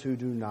those who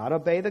do not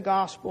obey the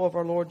gospel of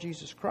our Lord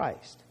Jesus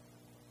Christ,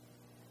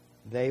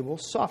 they will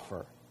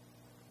suffer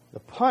the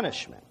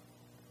punishment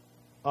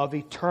of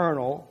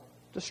eternal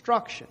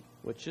destruction,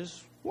 which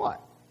is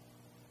what?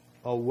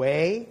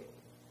 Away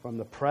from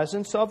the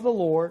presence of the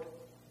Lord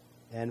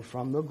and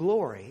from the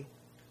glory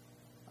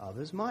of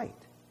His might,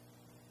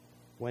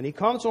 when He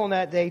comes on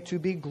that day to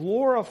be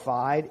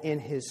glorified in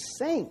His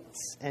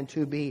saints and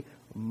to be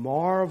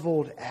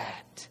marveled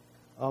at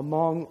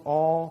among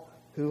all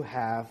who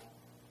have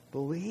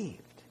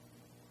believed.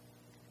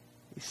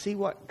 You see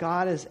what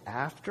God is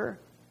after?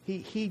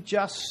 He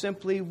just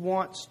simply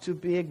wants to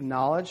be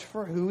acknowledged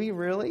for who He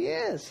really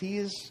is. He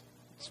is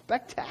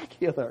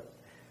spectacular.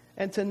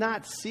 And to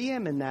not see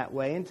Him in that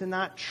way and to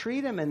not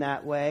treat Him in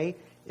that way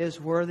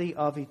is worthy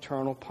of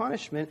eternal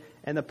punishment.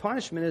 And the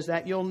punishment is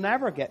that you'll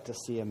never get to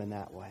see Him in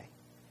that way.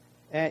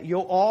 And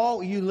you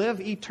live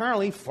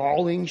eternally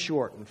falling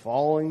short and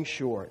falling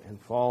short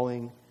and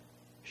falling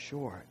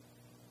short.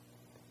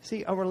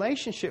 See, a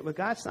relationship with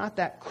God's not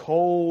that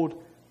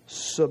cold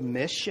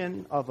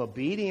submission of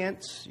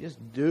obedience. Just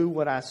do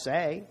what I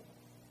say.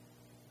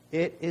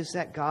 It is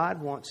that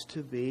God wants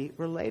to be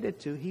related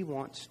to. He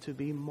wants to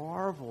be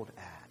marveled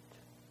at.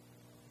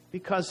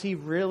 Because He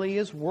really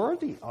is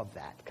worthy of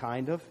that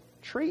kind of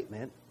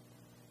treatment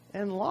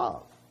and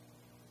love.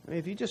 I mean,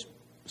 if you just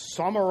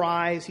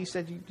summarize, he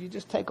said, you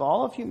just take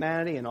all of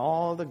humanity and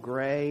all the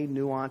gray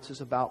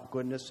nuances about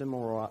goodness and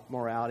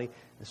morality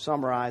and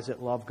summarize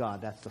it, love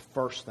God. That's the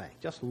first thing.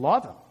 Just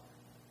love Him.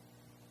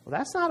 Well,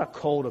 that's not a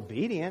cold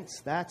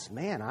obedience. That's,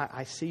 man,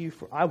 I see you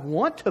I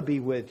want to be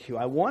with you.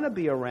 I want to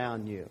be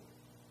around you.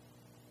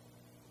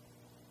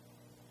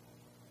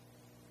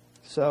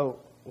 So,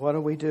 what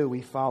do?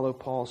 We follow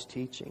Paul's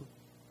teaching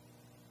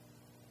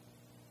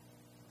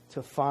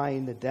to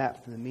find the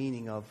depth and the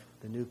meaning of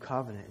the new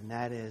covenant. And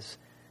that is,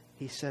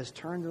 he says,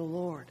 turn to the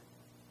Lord.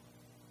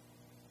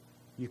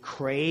 You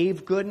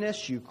crave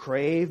goodness, you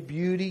crave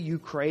beauty, you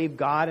crave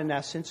God in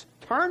essence.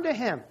 Turn to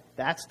Him.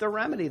 That's the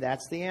remedy.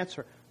 That's the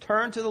answer.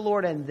 Turn to the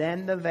Lord, and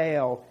then the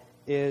veil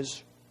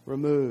is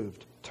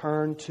removed.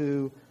 Turn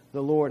to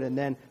the Lord, and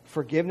then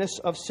forgiveness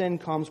of sin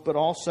comes, but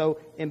also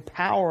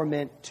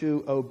empowerment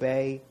to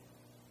obey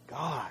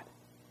God.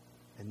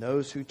 And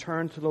those who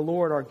turn to the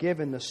Lord are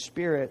given the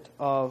spirit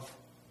of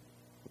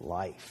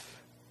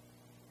life.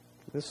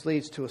 This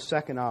leads to a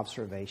second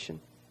observation.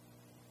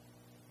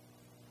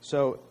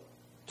 So,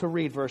 to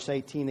read verse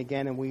 18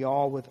 again, and we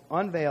all with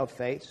unveiled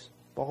face,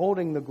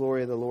 beholding the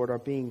glory of the Lord, are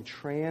being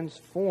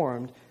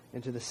transformed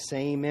into the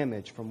same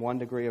image from one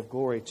degree of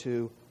glory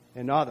to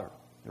another.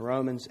 In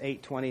Romans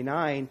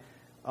 8:29,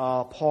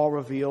 Paul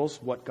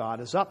reveals what God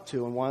is up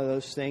to. And one of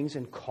those things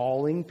in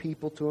calling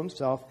people to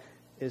Himself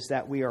is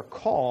that we are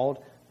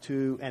called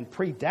to and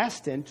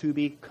predestined to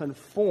be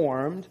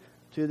conformed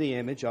to the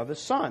image of His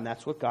Son.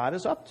 That's what God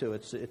is up to.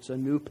 It's a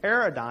new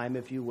paradigm,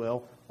 if you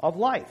will, of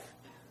life.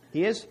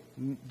 He is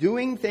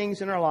doing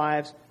things in our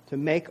lives to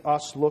make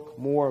us look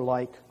more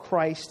like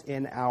Christ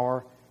in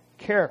our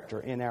character,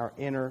 in our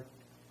inner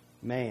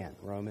man.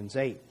 Romans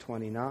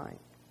 8:29.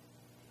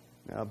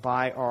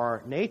 By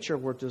our nature,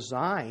 we're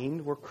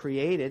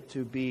created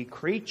to be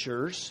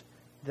creatures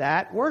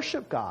that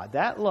worship God,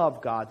 that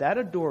love God, that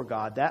adore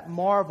God, that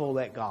marvel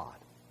at God.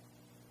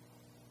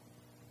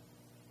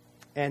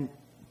 And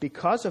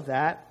because of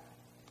that,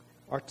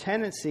 our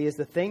tendency is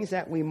the things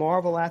that we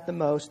marvel at the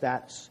most,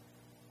 that's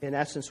in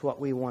essence what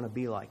we want to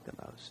be like the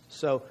most.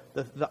 So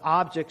the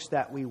objects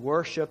that we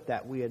worship,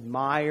 that we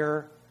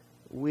admire,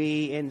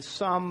 we in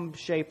some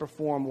shape or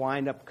form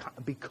wind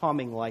up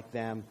becoming like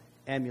them,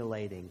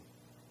 emulating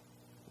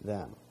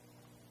them.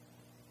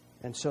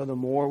 And so the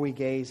more we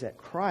gaze at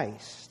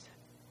Christ,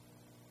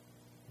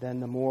 then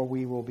the more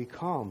we will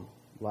become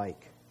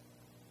like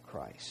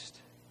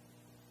Christ.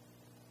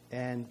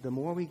 And the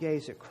more we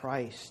gaze at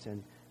Christ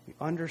and we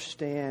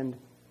understand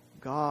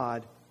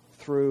God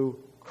through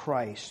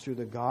Christ, through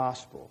the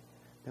gospel,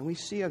 then we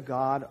see a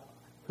God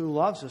who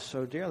loves us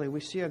so dearly. We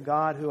see a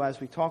God who, as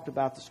we talked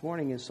about this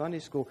morning in Sunday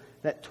school,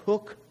 that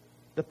took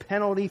the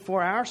penalty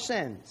for our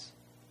sins.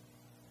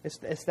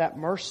 It's that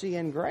mercy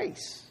and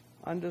grace,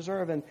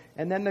 undeserved.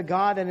 And then the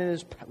God in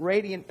His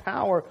radiant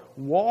power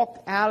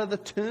walked out of the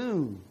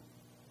tomb,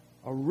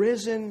 a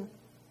risen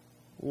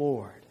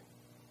Lord.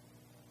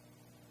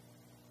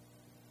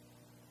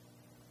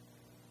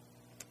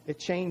 it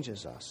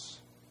changes us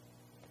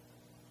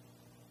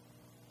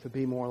to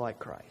be more like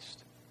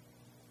Christ.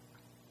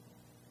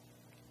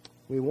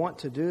 We want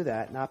to do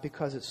that not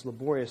because it's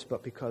laborious,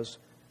 but because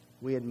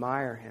we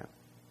admire Him.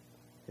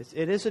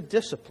 It is a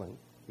discipline,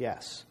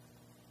 yes,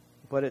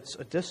 but it's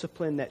a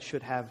discipline that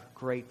should have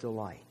great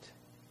delight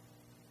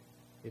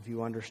if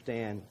you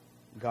understand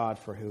God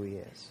for who He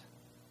is.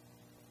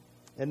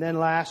 And then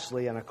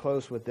lastly, and I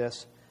close with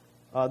this,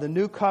 the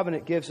new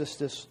covenant gives us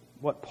this,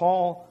 what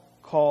Paul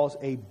calls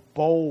a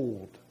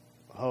bold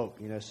hope.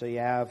 So you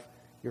have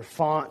your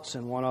fonts,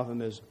 and one of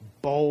them is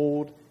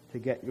bold to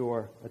get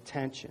your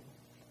attention.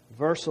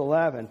 Verse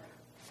 11,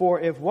 for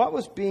if what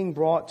was being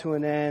brought to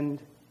an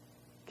end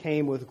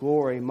came with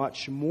glory,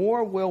 much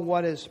more will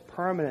what is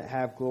permanent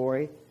have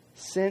glory.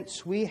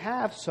 Since we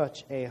have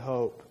such a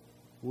hope,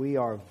 we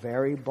are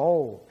very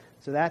bold.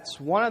 So that's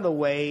one of the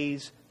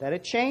ways that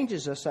it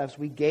changes us as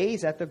we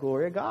gaze at the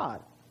glory of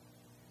God.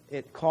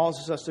 It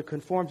causes us to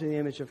conform to the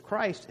image of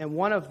Christ. And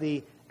one of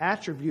the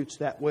attributes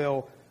that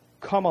will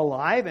come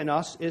alive in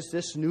us is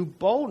this new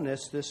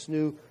boldness, this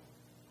new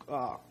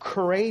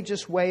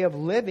courageous way of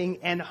living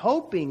and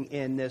hoping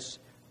in this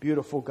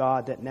beautiful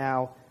God that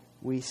now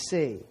we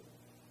see.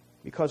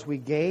 Because we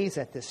gaze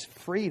at this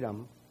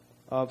freedom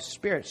of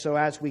spirit. So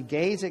as we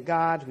gaze at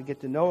God, we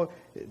get to know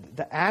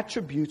the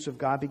attributes of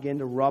God begin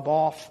to rub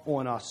off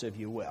on us, if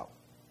you will.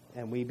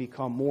 And we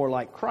become more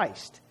like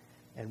Christ.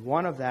 And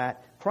one of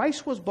that,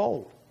 Christ was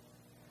bold.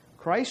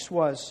 Christ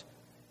was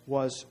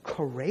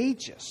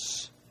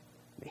courageous.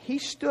 He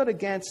stood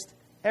against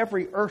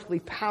every earthly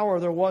power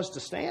there was to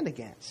stand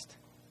against.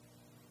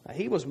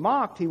 He was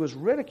mocked. He was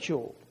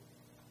ridiculed.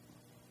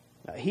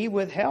 He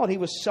withheld. He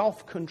was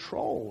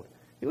self-controlled.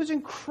 It was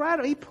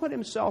incredible. He put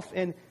himself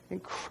in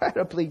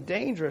incredibly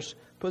dangerous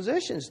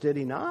positions, did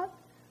he not?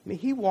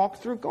 He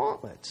walked through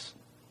gauntlets.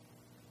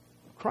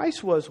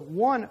 Christ was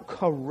one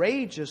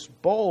courageous,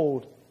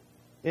 bold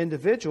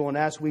individual. And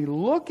as we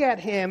look at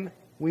Him,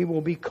 we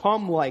will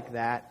become like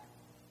that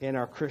in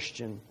our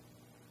Christian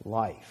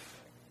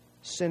life.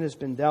 Sin has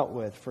been dealt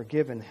with.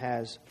 Forgiveness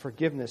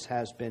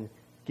has been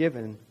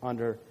given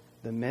under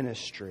the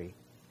ministry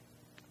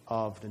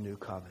of the new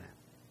covenant.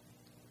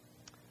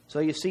 So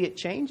you see, it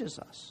changes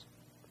us.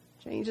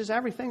 Changes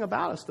everything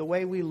about us, the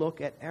way we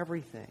look at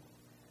everything.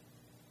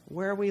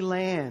 Where we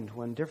land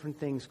when different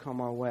things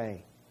come our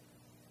way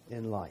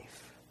in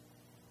life.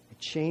 It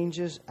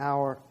changes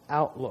our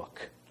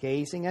outlook.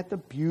 Gazing at the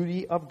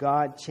beauty of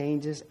God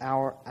changes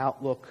our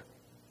outlook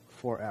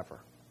forever.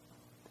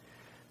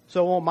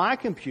 So on my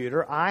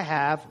computer, I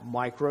have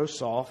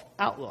Microsoft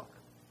Outlook.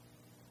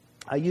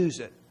 I use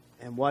it.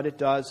 And what it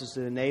does is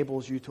it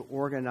enables you to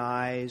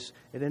organize.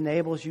 It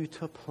enables you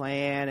to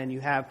plan. And you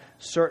have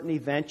certain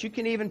events. You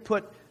can even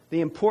put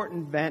the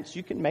important events.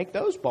 You can make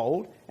those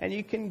bold. And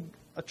you can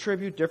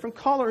attribute different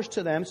colors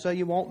to them so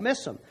you won't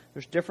miss them.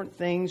 There's different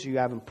things. You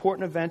have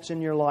important events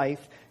in your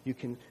life. You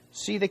can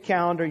see the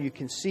calendar. You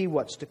can see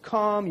what's to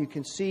come. You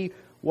can see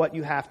what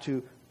you have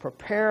to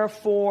prepare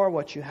for,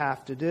 what you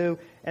have to do.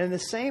 And in the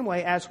same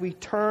way, as we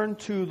turn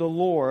to the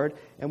Lord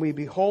and we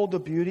behold the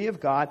beauty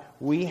of God,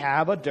 we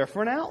have a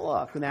different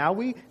outlook. Now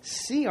we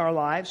see our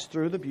lives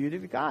through the beauty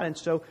of God. And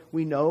so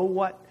we know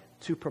what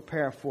to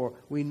prepare for.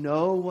 We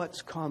know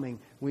what's coming.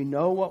 We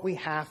know what we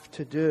have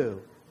to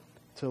do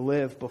to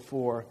live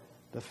before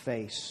the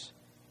face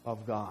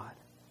of God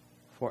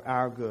for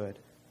our good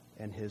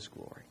and His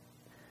glory.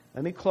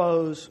 Let me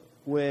close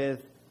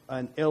with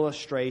an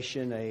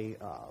illustration, a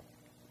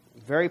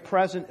very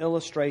present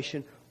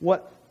illustration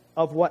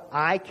of what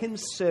I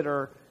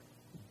consider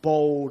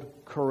bold,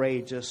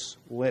 courageous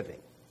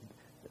living.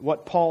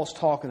 What Paul's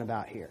talking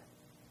about here.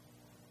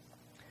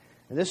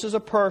 And this is a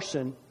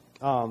person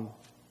of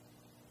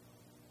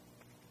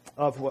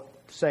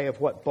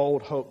what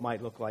bold hope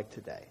might look like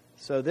today.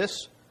 So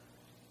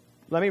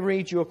let me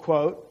read you a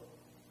quote,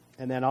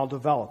 and then I'll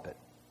develop it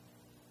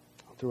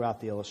throughout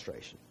the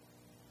illustration.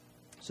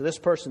 So this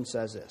person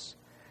says this: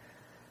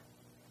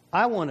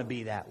 I want to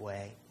be that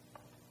way.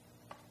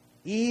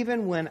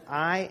 Even when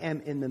I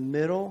am in the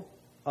middle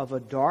of a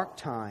dark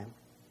time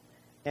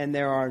and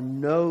there are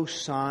no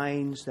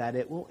signs that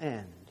it will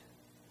end.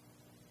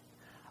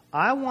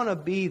 I want to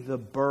be the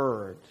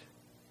bird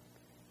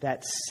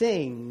that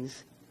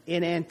sings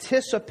in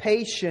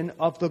anticipation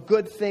of the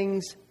good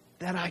things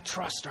that I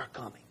trust are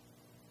coming.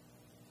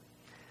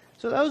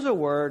 So those are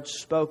words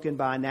spoken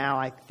by now.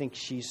 I think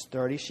she's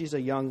 30. She's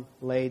a young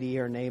lady.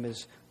 Her name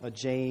is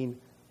Jane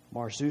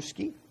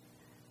Marzuski.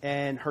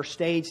 And her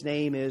stage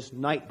name is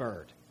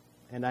Nightbird.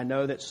 And I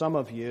know that some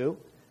of you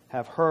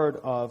have heard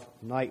of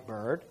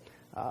Nightbird,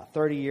 a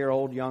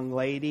 30-year-old young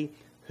lady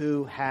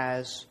who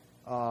has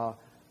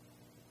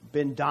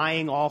been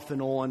dying off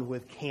and on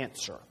with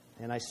cancer.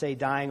 And I say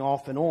dying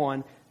off and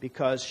on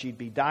because she'd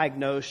be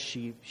diagnosed,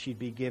 she'd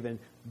be given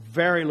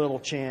very little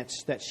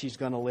chance that she's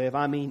going to live.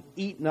 I mean,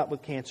 eaten up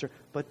with cancer,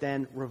 but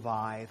then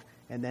revive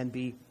and then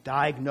be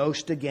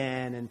diagnosed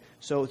again. And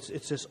so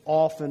it's this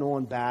off and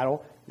on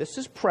battle. This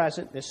is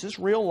present. This is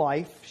real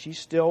life. She's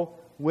still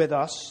with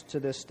us to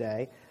this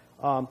day.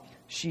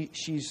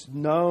 She's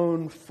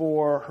known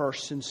for her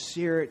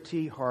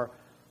sincerity,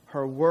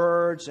 her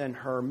words, and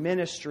her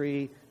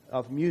ministry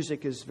of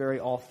music is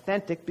very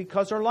authentic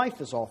because her life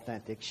is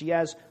authentic. She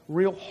has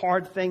real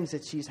hard things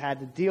that she's had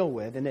to deal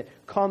with, and it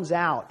comes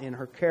out in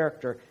her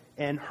character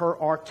and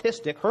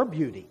her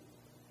beauty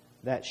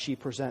that she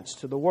presents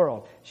to the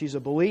world. She's a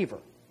believer.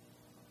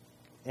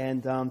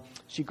 And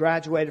she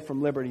graduated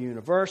from Liberty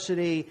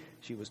University.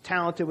 She was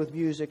talented with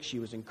music. She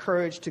was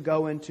encouraged to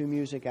go into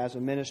music as a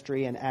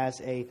ministry and as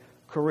a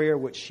career,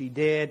 which she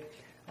did.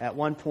 At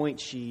one point,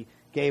 she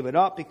gave it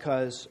up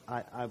because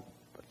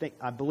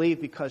I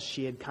believe because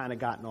she had kind of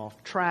gotten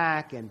off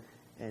track, and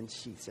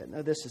she said,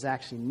 no, this is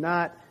actually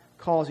not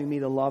causing me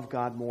to love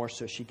God more,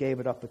 so she gave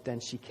it up, but then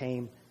she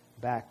came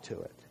back to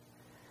it.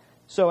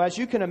 So as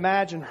you can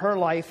imagine, her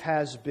life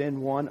has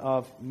been one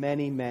of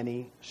many,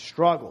 many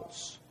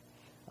struggles.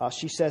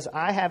 She says,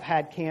 I have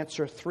had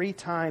cancer 3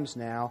 times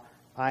now.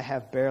 I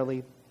have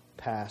barely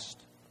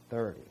passed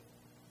 30.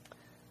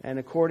 And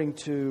according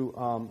to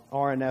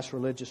RNS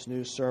Religious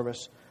News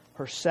Service,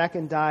 her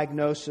second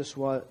diagnosis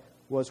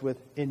was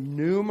with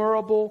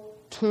innumerable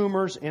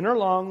tumors in her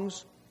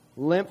lungs,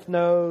 lymph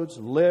nodes,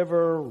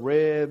 liver,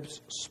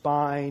 ribs,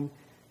 spine.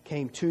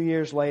 Came 2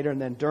 years later,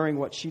 and then during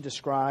what she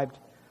described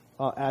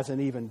as an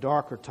even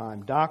darker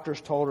time. Doctors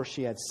told her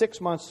she had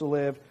 6 months to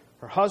live.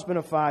 Her husband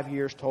of 5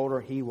 years told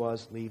her he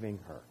was leaving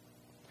her.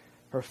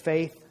 Her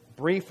faith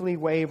briefly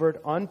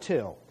wavered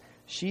until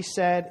she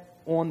said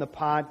on the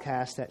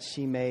podcast that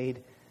she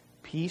made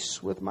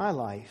peace with my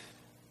life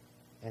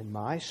and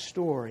my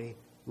story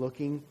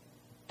looking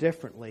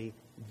differently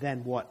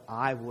than what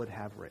I would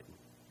have written.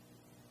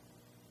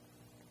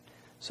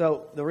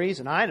 So the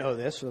reason I know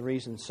this, or the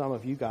reason some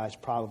of you guys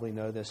probably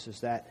know this,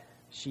 is that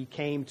she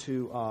came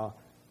to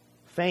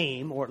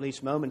fame, or at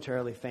least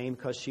momentarily fame,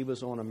 because she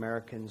was on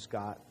America's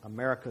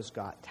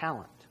Got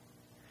Talent.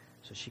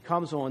 So she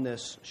comes on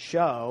this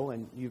show,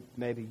 and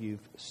maybe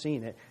you've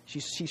seen it.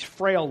 She's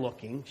frail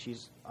looking.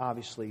 She's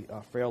obviously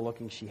frail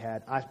looking.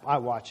 I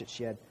watch it.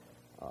 She had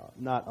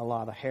not a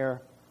lot of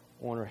hair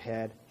on her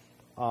head,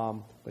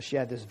 but she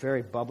had this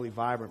very bubbly,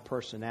 vibrant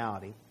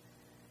personality.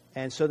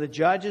 And so the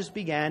judges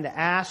began to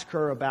ask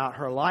her about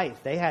her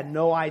life. They had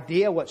no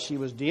idea what she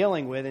was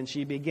dealing with, and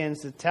she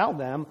begins to tell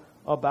them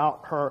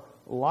about her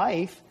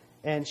life,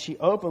 and she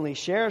openly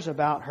shares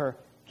about her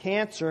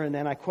cancer. And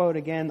then I quote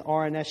again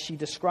RNS, she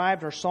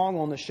described her song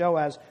on the show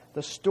as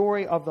the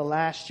story of the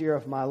last year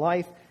of my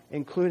life,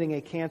 including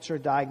a cancer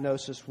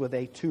diagnosis with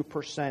a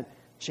 2%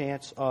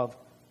 chance of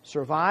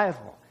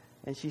survival.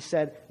 And she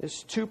said,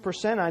 it's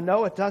 2%. I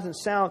know it doesn't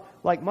sound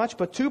like much,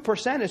 but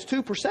 2% is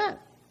 2%.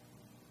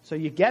 So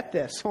you get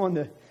this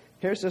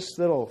here's this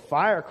little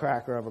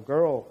firecracker of a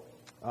girl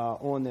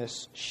on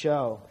this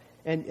show.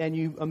 And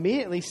you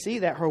immediately see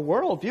that her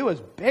worldview is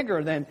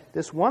bigger than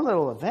this one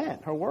little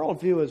event. Her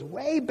worldview is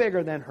way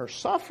bigger than her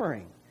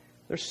suffering.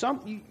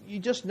 You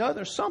just know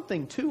there's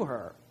something to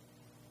her.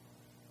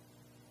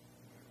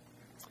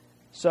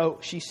 So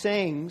she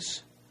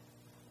sings.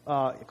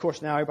 Of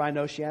course, now everybody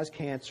knows she has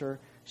cancer.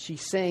 She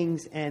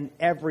sings, and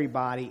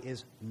everybody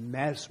is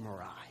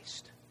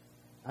mesmerized.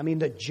 I mean,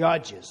 the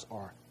judges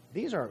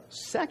these are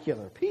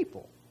secular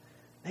people.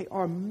 They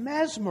are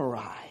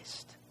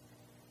mesmerized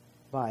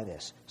by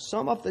this.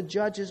 Some of the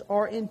judges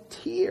are in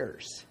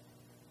tears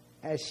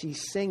as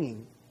she's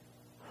singing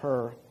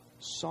her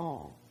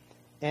song.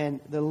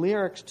 And the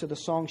lyrics to the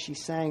song she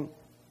sang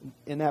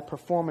in that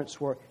performance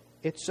were,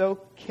 "It's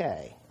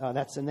okay."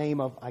 That's the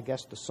name of, I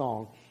guess, the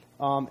song.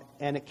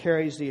 And it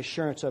carries the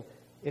assurance of,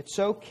 it's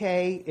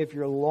okay if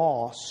you're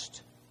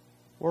lost.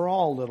 We're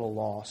all a little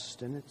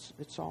lost, and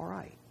it's all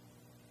right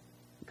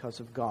because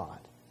of God.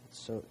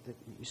 So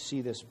you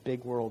see this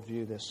big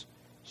worldview, this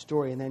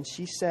story. And then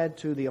she said,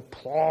 to the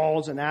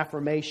applause and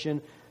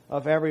affirmation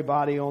of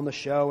everybody on the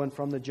show and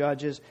from the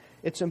judges,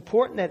 it's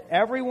important that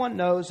everyone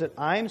knows that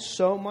I'm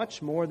so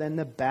much more than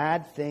the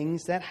bad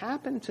things that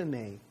happen to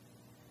me.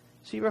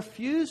 She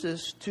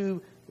refuses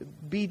to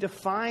be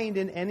defined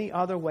in any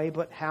other way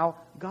but how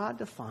God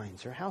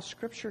defines her, how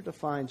Scripture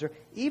defines her,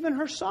 even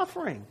her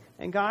suffering.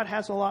 And God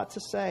has a lot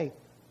to say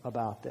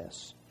about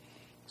this.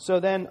 So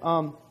then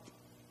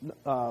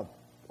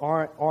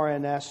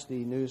RNS,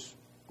 the news,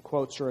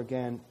 quotes her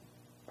again.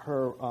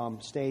 Her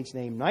stage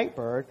name,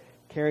 Nightbird,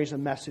 carries a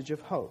message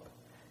of hope.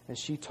 And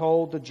she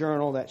told the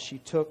Journal that she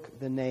took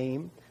the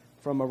name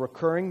from a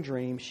recurring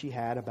dream she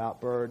had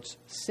about birds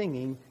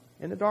singing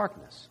in the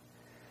darkness.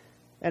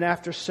 And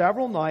after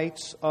several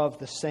nights of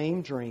the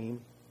same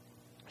dream,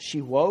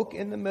 she woke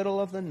in the middle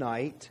of the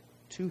night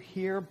to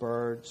hear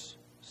birds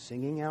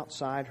singing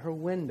outside her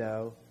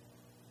window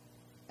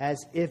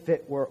as if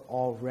it were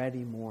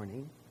already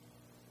morning.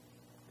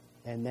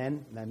 And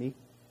then, let me,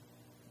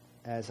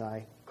 as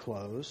I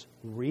close,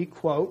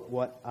 re-quote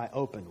what I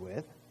opened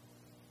with.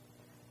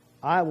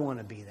 I want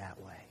to be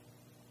that way.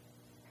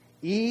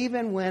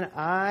 Even when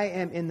I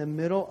am in the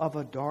middle of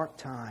a dark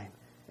time,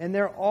 and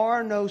there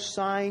are no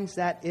signs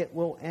that it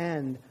will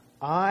end,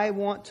 I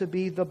want to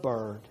be the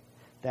bird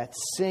that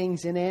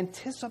sings in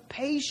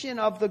anticipation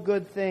of the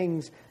good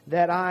things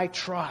that I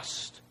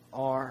trust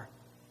are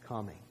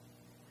coming.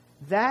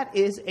 That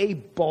is a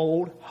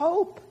bold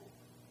hope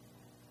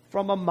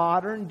from a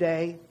modern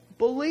day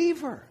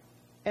believer.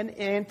 An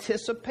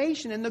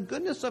anticipation in the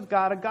goodness of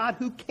God, a God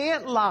who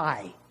can't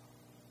lie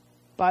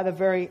by the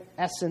very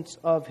essence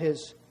of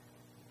His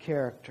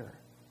character.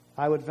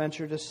 I would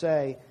venture to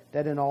say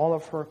that in all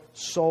of her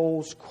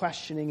soul's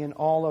questioning, in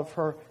all of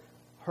her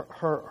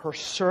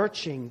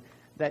searching,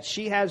 that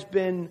she has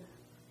been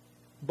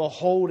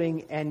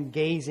beholding and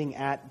gazing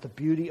at the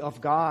beauty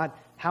of God.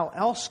 How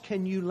else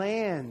can you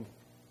land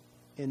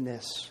in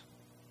this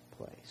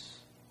place?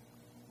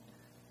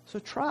 So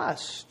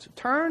trust.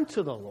 Turn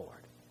to the Lord,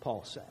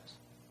 Paul says.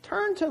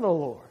 Turn to the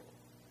Lord.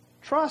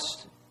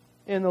 Trust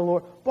in the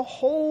Lord.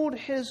 Behold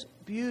His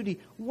beauty.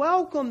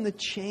 Welcome the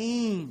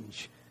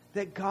change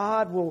that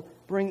God will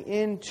bring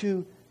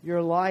into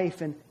your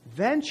life, and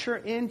venture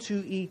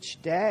into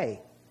each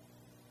day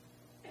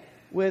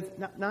with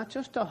not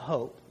just a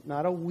hope,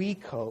 not a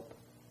weak hope,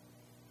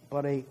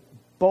 but a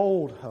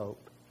bold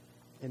hope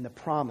in the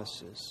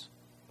promises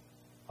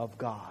of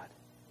God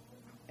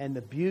and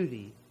the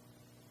beauty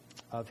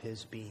of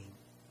His being.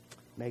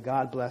 May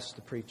God bless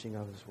the preaching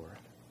of His word.